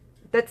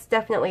 that's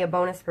definitely a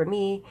bonus for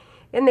me.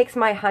 It makes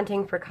my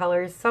hunting for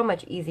colors so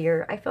much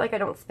easier. I feel like I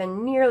don't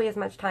spend nearly as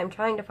much time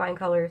trying to find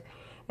colors,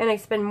 and I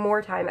spend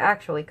more time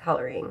actually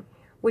coloring,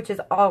 which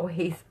is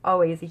always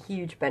a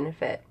huge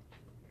benefit.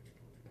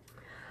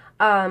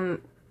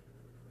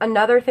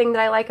 Another thing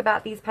that I like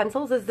about these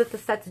pencils is that the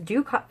sets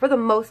do, for the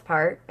most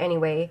part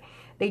anyway,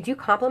 they do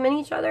complement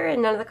each other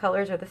and none of the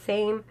colors are the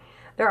same.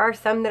 There are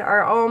some that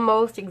are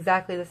almost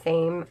exactly the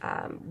same.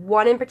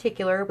 One in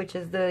particular, which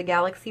is the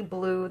Galaxy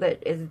Blue,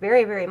 that is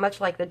very, very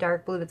much like the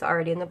dark blue that's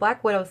already in the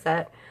Black Widow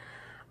set.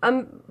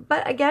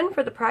 But again,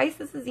 for the price,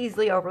 this is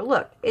easily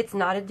overlooked. It's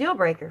not a deal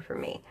breaker for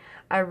me.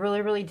 I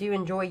really, really do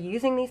enjoy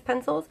using these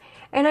pencils,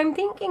 and I'm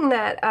thinking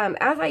that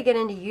as I get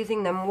into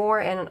using them more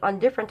and on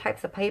different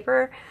types of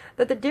paper,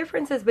 that the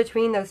differences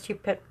between those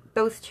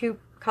two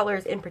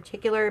colors in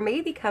particular may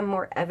become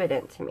more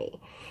evident to me.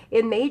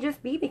 It may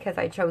just be because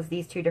I chose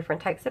these two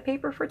different types of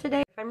paper for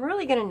today. I'm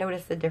really going to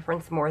notice the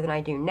difference more than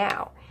I do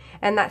now,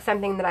 and that's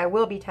something that I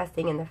will be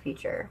testing in the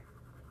future.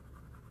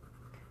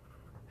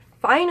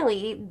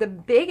 Finally, the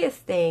biggest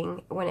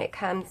thing when it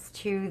comes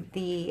to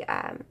the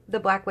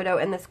Black Widow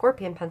and the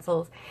Scorpion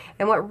pencils,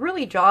 and what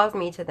really draws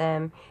me to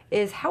them,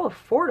 is how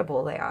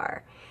affordable they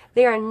are.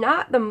 They are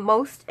not the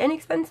most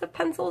inexpensive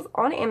pencils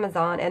on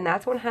Amazon, and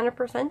that's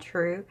 100%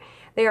 true.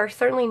 They are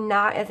certainly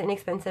not as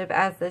inexpensive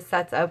as the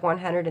sets of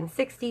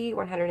 160,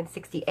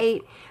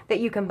 168 that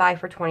you can buy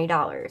for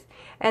 $20.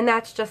 And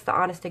that's just the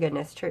honest to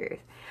goodness truth.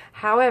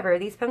 However,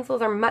 these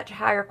pencils are much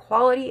higher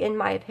quality in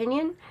my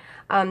opinion.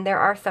 There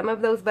are some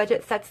of those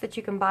budget sets that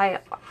you can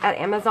buy at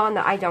Amazon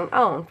that I don't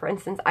own. For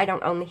instance, I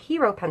don't own the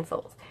Hero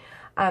pencils.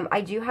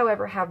 I do,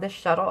 however, have the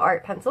Shuttle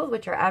Art pencils,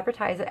 which are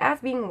advertised as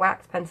being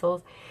wax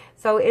pencils.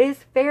 So it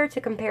is fair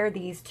to compare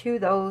these to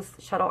those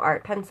Shuttle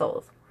Art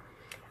pencils.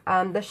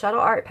 The Shuttle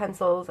Art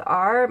pencils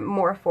are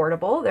more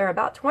affordable. They're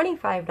about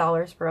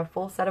 $25 for a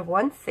full set of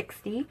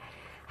 160.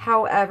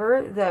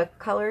 However, the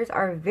colors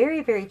are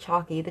very, very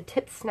chalky. The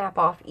tips snap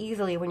off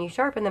easily when you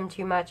sharpen them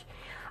too much.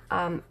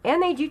 And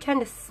they do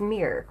tend to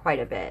smear quite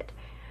a bit.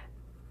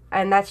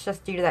 And that's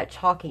just due to that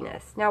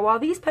chalkiness. Now, while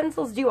these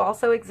pencils do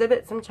also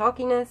exhibit some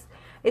chalkiness,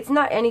 it's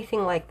not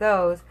anything like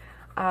those.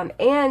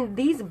 And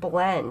these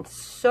blend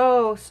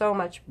so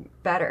much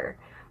better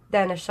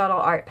than the Shuttle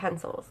Art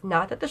pencils.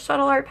 Not that the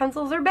Shuttle Art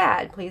pencils are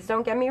bad. Please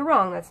don't get me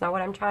wrong. That's not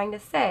what I'm trying to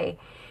say.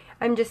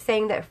 I'm just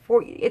saying that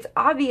it's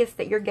obvious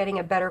that you're getting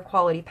a better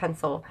quality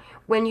pencil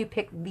when you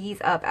pick these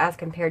up as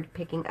compared to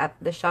picking up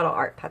the Shuttle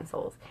Art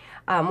pencils.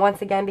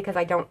 Once again, because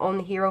I don't own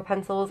the Hero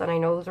pencils, and I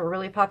know those are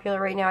really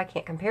popular right now, I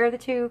can't compare the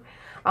two.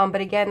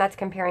 But again, that's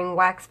comparing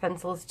wax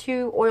pencils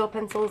to oil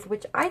pencils,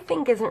 which I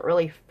think isn't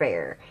really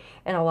fair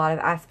in a lot of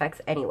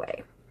aspects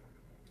anyway.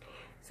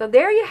 So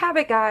there you have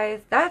it,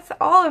 guys. That's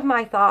all of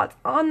my thoughts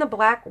on the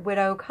Black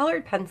Widow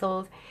colored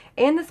pencils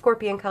and the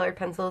Scorpion colored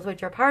pencils,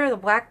 which are part of the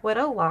Black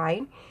Widow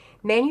line,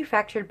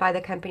 manufactured by the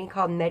company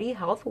called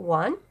MediHealth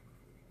One.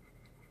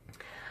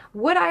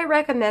 Would I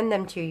recommend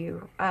them to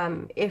you?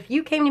 If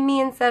you came to me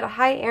and said,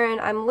 "Hi Erin,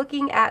 I'm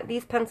looking at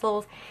these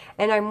pencils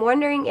and I'm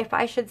wondering if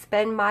I should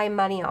spend my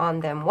money on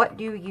them. What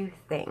do you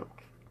think?"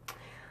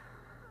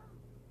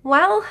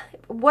 Well,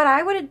 what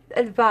I would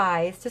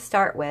advise to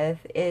start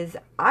with is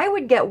I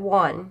would get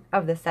one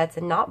of the sets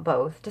and not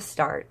both to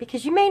start,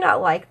 because you may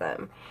not like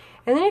them.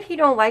 And then if you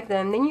don't like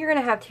them, then you're going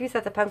to have two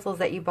sets of pencils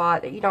that you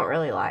bought that you don't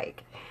really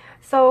like.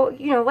 So,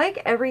 you know,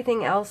 like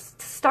everything else,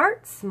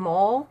 start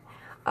small.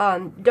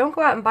 Don't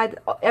go out and buy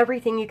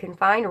everything you can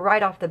find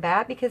right off the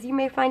bat, because you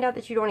may find out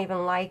that you don't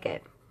even like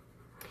it.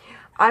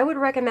 I would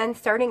recommend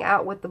starting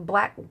out with the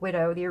Black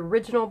Widow, the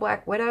original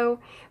Black Widow,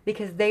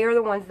 because they are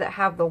the ones that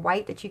have the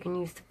white that you can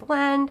use to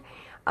blend,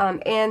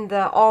 and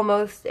the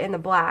almost and the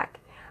black.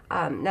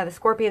 Now the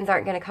Scorpions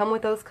aren't going to come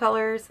with those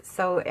colors,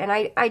 so, and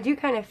I do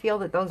kind of feel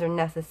that those are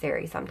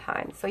necessary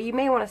sometimes. So you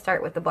may want to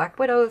start with the Black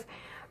Widows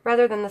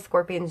rather than the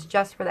Scorpions,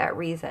 just for that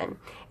reason.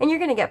 And you're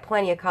going to get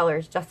plenty of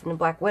colors just in the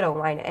Black Widow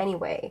line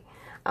anyway.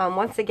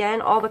 Once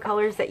again, all the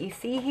colors that you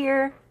see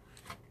here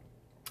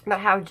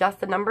that have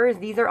just the numbers,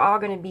 these are all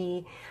going to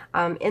be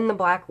in the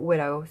Black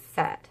Widow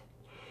set.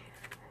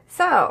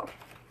 So,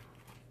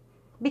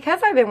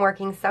 because I've been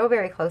working so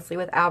very closely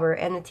with Albert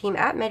and the team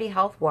at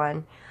MediHealth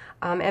One,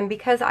 and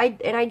because I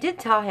did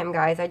tell him,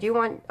 guys, I do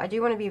want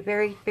to be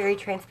very, very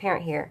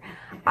transparent here.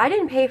 I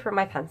didn't pay for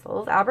my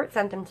pencils. Albert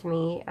sent them to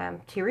me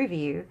to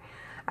review.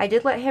 I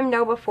did let him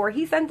know before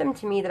he sent them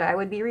to me that I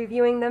would be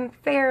reviewing them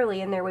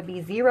fairly and there would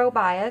be zero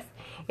bias.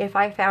 If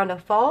I found a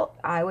fault,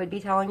 I would be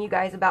telling you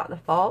guys about the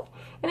fault.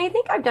 And I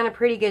think I've done a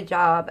pretty good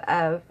job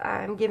of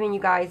giving you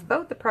guys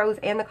both the pros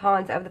and the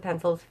cons of the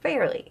pencils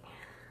fairly.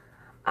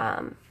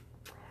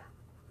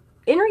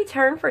 In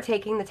return for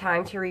taking the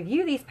time to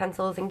review these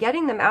pencils and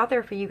getting them out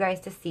there for you guys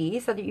to see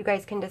so that you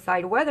guys can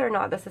decide whether or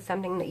not this is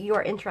something that you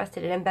are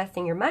interested in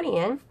investing your money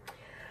in,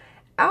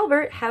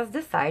 Albert has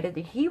decided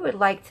that he would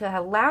like to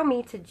allow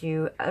me to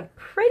do a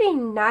pretty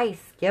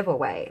nice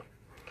giveaway.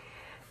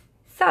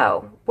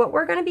 So, what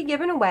we're going to be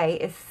giving away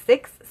is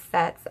 6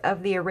 sets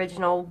of the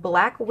original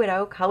Black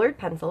Widow colored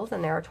pencils,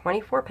 and there are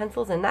 24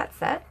 pencils in that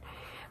set.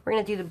 We're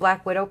going to do the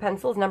Black Widow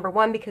pencils, number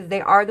 1, because they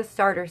are the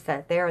starter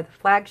set. They are the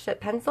flagship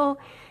pencil.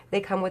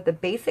 They come with the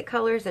basic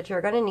colors that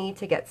you're going to need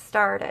to get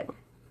started.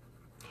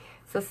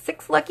 So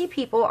 6 lucky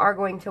people are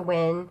going to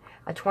win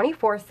a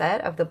 24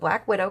 set of the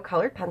Black Widow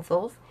colored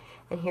pencils.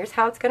 And here's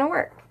how it's going to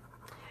work.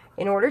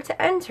 In order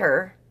to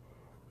enter,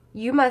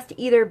 you must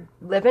either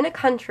live in a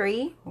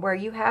country where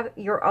you have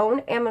your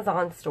own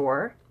Amazon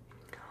store,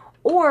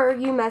 or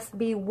you must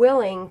be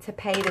willing to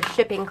pay the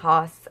shipping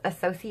costs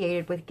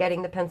associated with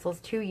getting the pencils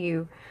to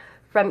you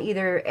from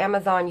either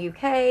Amazon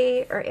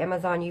UK or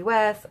Amazon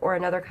US or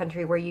another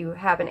country where you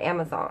have an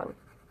Amazon.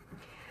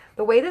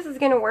 The way this is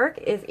going to work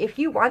is if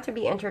you want to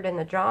be entered in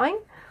the drawing,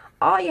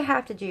 all you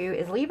have to do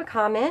is leave a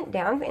comment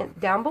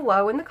down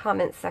below in the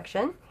comments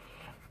section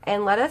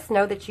and let us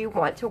know that you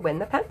want to win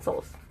the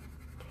pencils.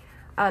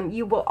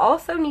 You will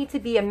also need to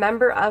be a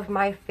member of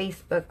my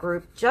Facebook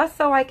group just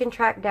so I can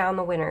track down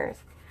the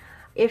winners.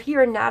 If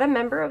you're not a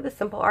member of the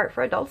Simple Art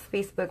for Adults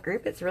Facebook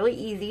group, it's really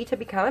easy to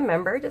become a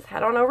member. Just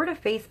head on over to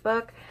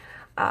Facebook,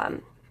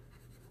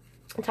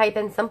 type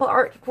in Simple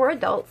Art for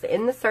Adults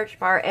in the search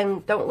bar,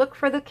 and don't look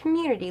for the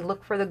community,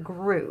 look for the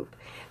group.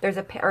 There's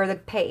a the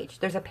page.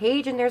 There's a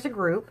page and there's a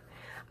group.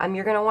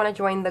 You're going to want to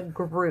join the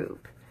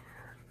group.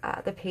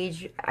 The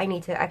page, I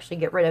need to actually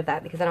get rid of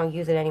that because I don't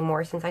use it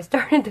anymore since I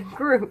started the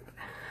group.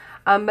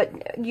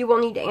 But you will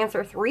need to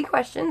answer 3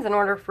 questions in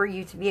order for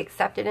you to be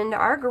accepted into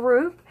our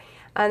group.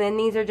 And then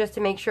these are just to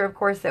make sure, of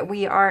course, that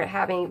we don't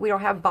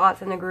have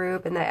bots in the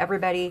group and that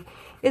everybody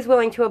is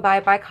willing to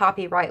abide by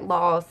copyright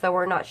laws, so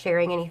we're not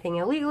sharing anything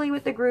illegally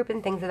with the group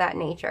and things of that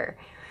nature.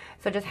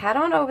 So just head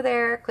on over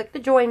there, click the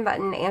join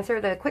button, answer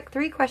the quick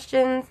 3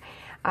 questions,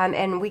 and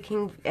then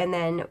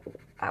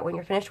when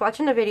you're finished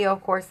watching the video,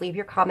 of course, leave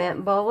your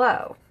comment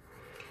below.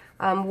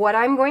 What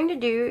I'm going to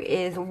do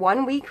is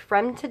 1 week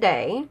from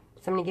today,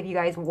 so I'm going to give you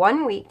guys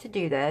 1 week to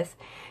do this.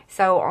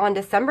 So on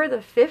December the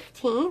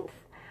 15th,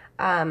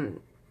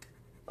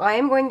 I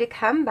am going to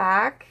come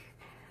back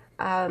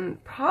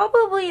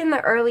probably in the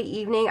early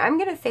evening. I'm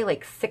going to say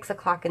like 6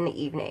 o'clock in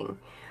the evening.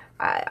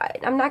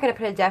 I'm not going to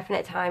put a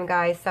definite time,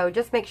 guys, so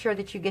just make sure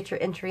that you get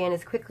your entry in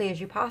as quickly as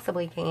you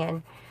possibly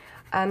can.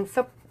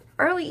 So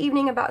early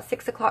evening, about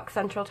 6 o'clock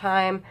Central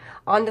Time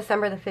on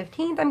December the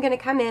 15th, I'm going to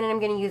come in and I'm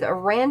going to use a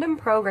random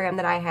program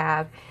that I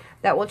have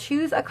that will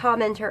choose a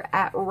commenter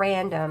at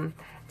random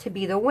to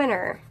be the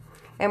winner.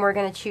 And we're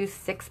going to choose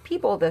 6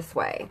 people this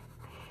way.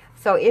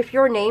 So if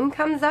your name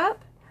comes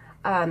up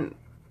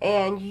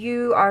and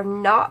you are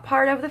not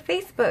part of the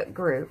Facebook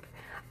group,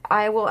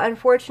 I will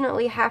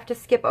unfortunately have to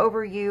skip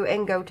over you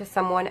and go to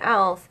someone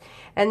else.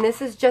 And this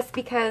is just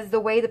because the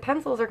way the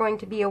pencils are going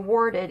to be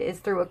awarded is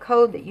through a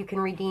code that you can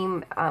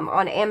redeem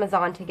on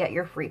Amazon to get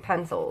your free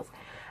pencils.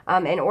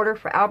 in order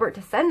for Albert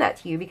to send that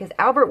to you, because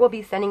Albert will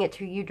be sending it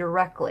to you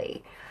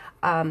directly.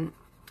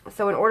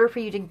 So in order for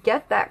you to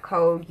get that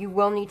code, you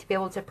will need to be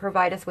able to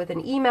provide us with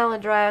an email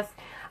address,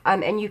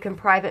 and you can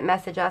private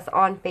message us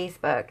on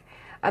Facebook.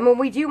 And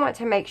we do want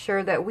to make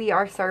sure that we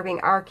are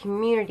serving our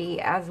community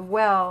as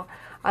well.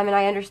 And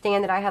I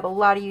understand that I have a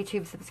lot of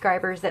YouTube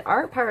subscribers that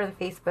aren't part of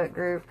the Facebook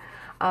group.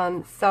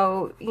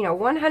 So, you know,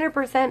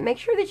 100% make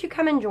sure that you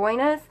come and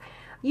join us.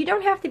 You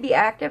don't have to be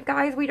active,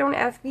 guys. We don't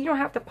ask, you don't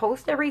have to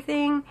post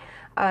everything.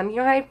 You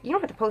don't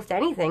have to post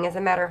anything, as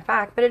a matter of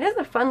fact. But it is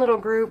a fun little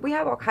group. We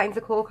have all kinds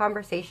of cool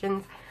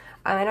conversations.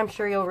 And I'm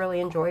sure you'll really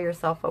enjoy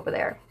yourself over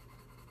there.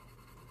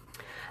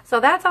 So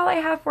that's all I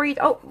have for you.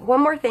 Oh,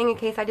 one more thing in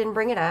case I didn't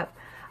bring it up.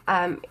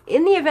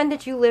 In the event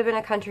that you live in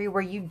a country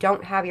where you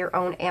don't have your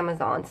own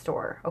Amazon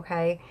store,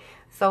 okay?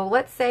 So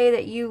let's say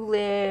that you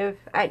live,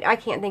 I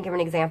can't think of an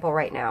example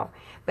right now,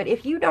 but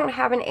if you don't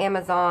have an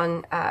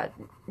Amazon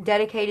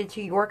dedicated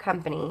to your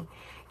company,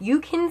 you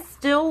can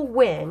still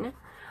win.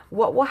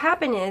 What will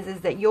happen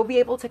is that you'll be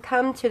able to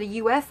come to the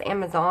US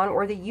Amazon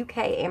or the UK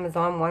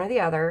Amazon, one or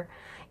the other,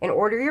 and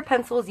order your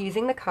pencils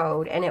using the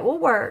code, and it will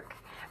work.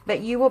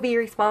 But you will be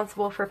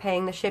responsible for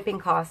paying the shipping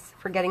costs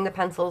for getting the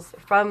pencils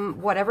from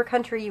whatever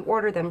country you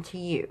order them to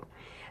you.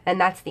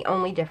 And that's the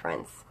only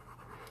difference.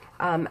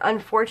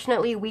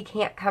 Unfortunately, we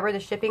can't cover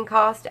the shipping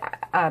cost.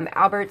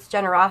 Albert's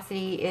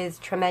generosity is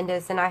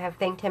tremendous, and I have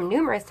thanked him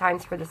numerous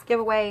times for this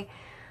giveaway.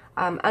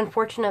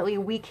 Unfortunately,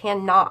 we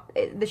cannot.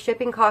 The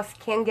shipping costs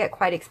can get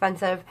quite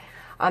expensive.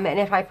 And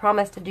if I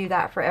promised to do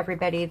that for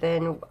everybody,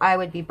 then I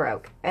would be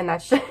broke. And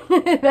that's just,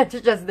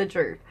 that's just the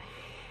truth.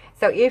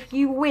 So if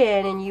you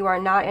win and you are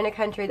not in a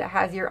country that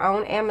has your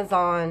own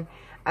Amazon,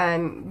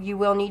 you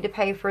will need to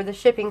pay for the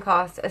shipping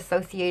costs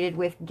associated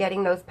with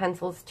getting those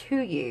pencils to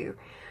you.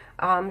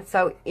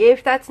 So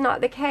if that's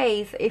not the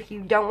case, if you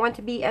don't want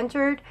to be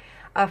entered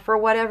for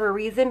whatever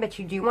reason, but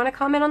you do want to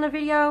comment on the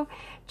video,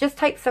 just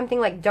type something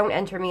like "Don't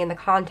enter me in the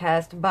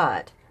contest,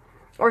 but,"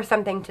 or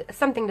something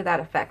to that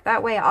effect.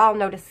 That way I'll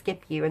know to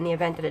skip you in the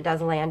event that it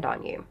does land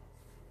on you.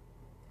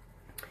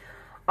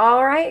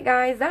 Alright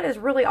guys, that is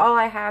really all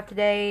I have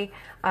today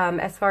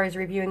as far as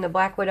reviewing the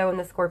Black Widow and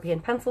the Scorpion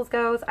pencils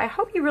goes. I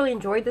hope you really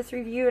enjoyed this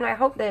review, and I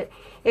hope that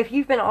if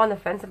you've been on the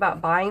fence about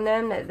buying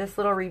them, that this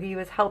little review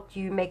has helped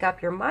you make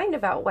up your mind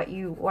about what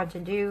you want to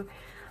do.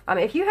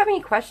 If you have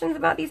any questions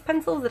about these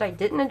pencils that I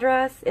didn't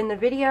address in the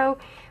video,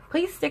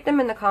 please stick them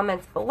in the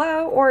comments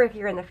below, or if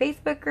you're in the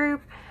Facebook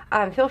group,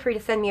 feel free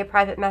to send me a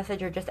private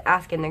message or just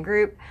ask in the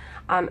group,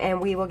 and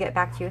we will get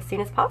back to you as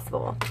soon as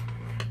possible.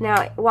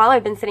 Now, while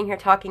I've been sitting here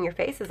talking your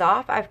faces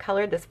off, I've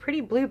colored this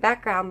pretty blue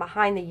background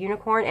behind the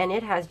unicorn, and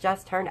it has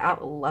just turned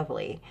out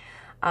lovely.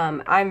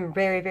 I'm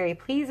very, very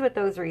pleased with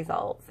those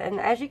results. And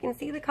as you can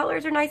see, the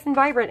colors are nice and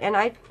vibrant,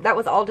 and that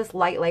was all just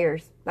light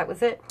layers. That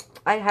was it.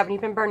 I haven't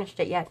even burnished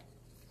it yet.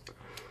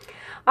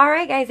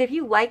 Alright guys, if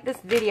you like this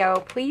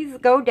video, please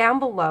go down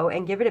below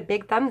and give it a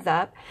big thumbs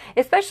up,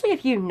 especially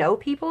if you know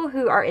people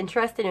who are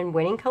interested in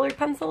winning colored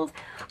pencils,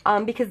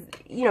 because,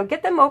 you know,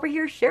 get them over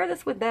here, share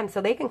this with them so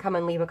they can come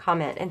and leave a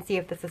comment and see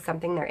if this is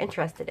something they're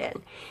interested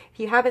in. If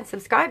you haven't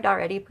subscribed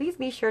already, please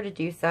be sure to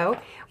do so.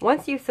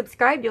 Once you've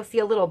subscribed, you'll see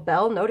a little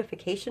bell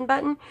notification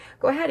button.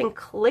 Go ahead and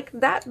click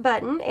that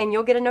button and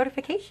you'll get a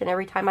notification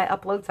every time I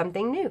upload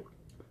something new.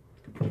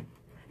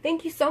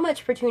 Thank you so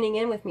much for tuning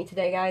in with me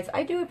today, guys.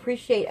 I do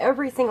appreciate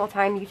every single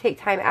time you take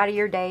time out of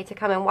your day to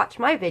come and watch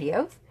my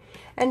videos.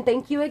 And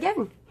thank you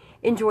again.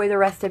 Enjoy the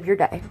rest of your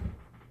day.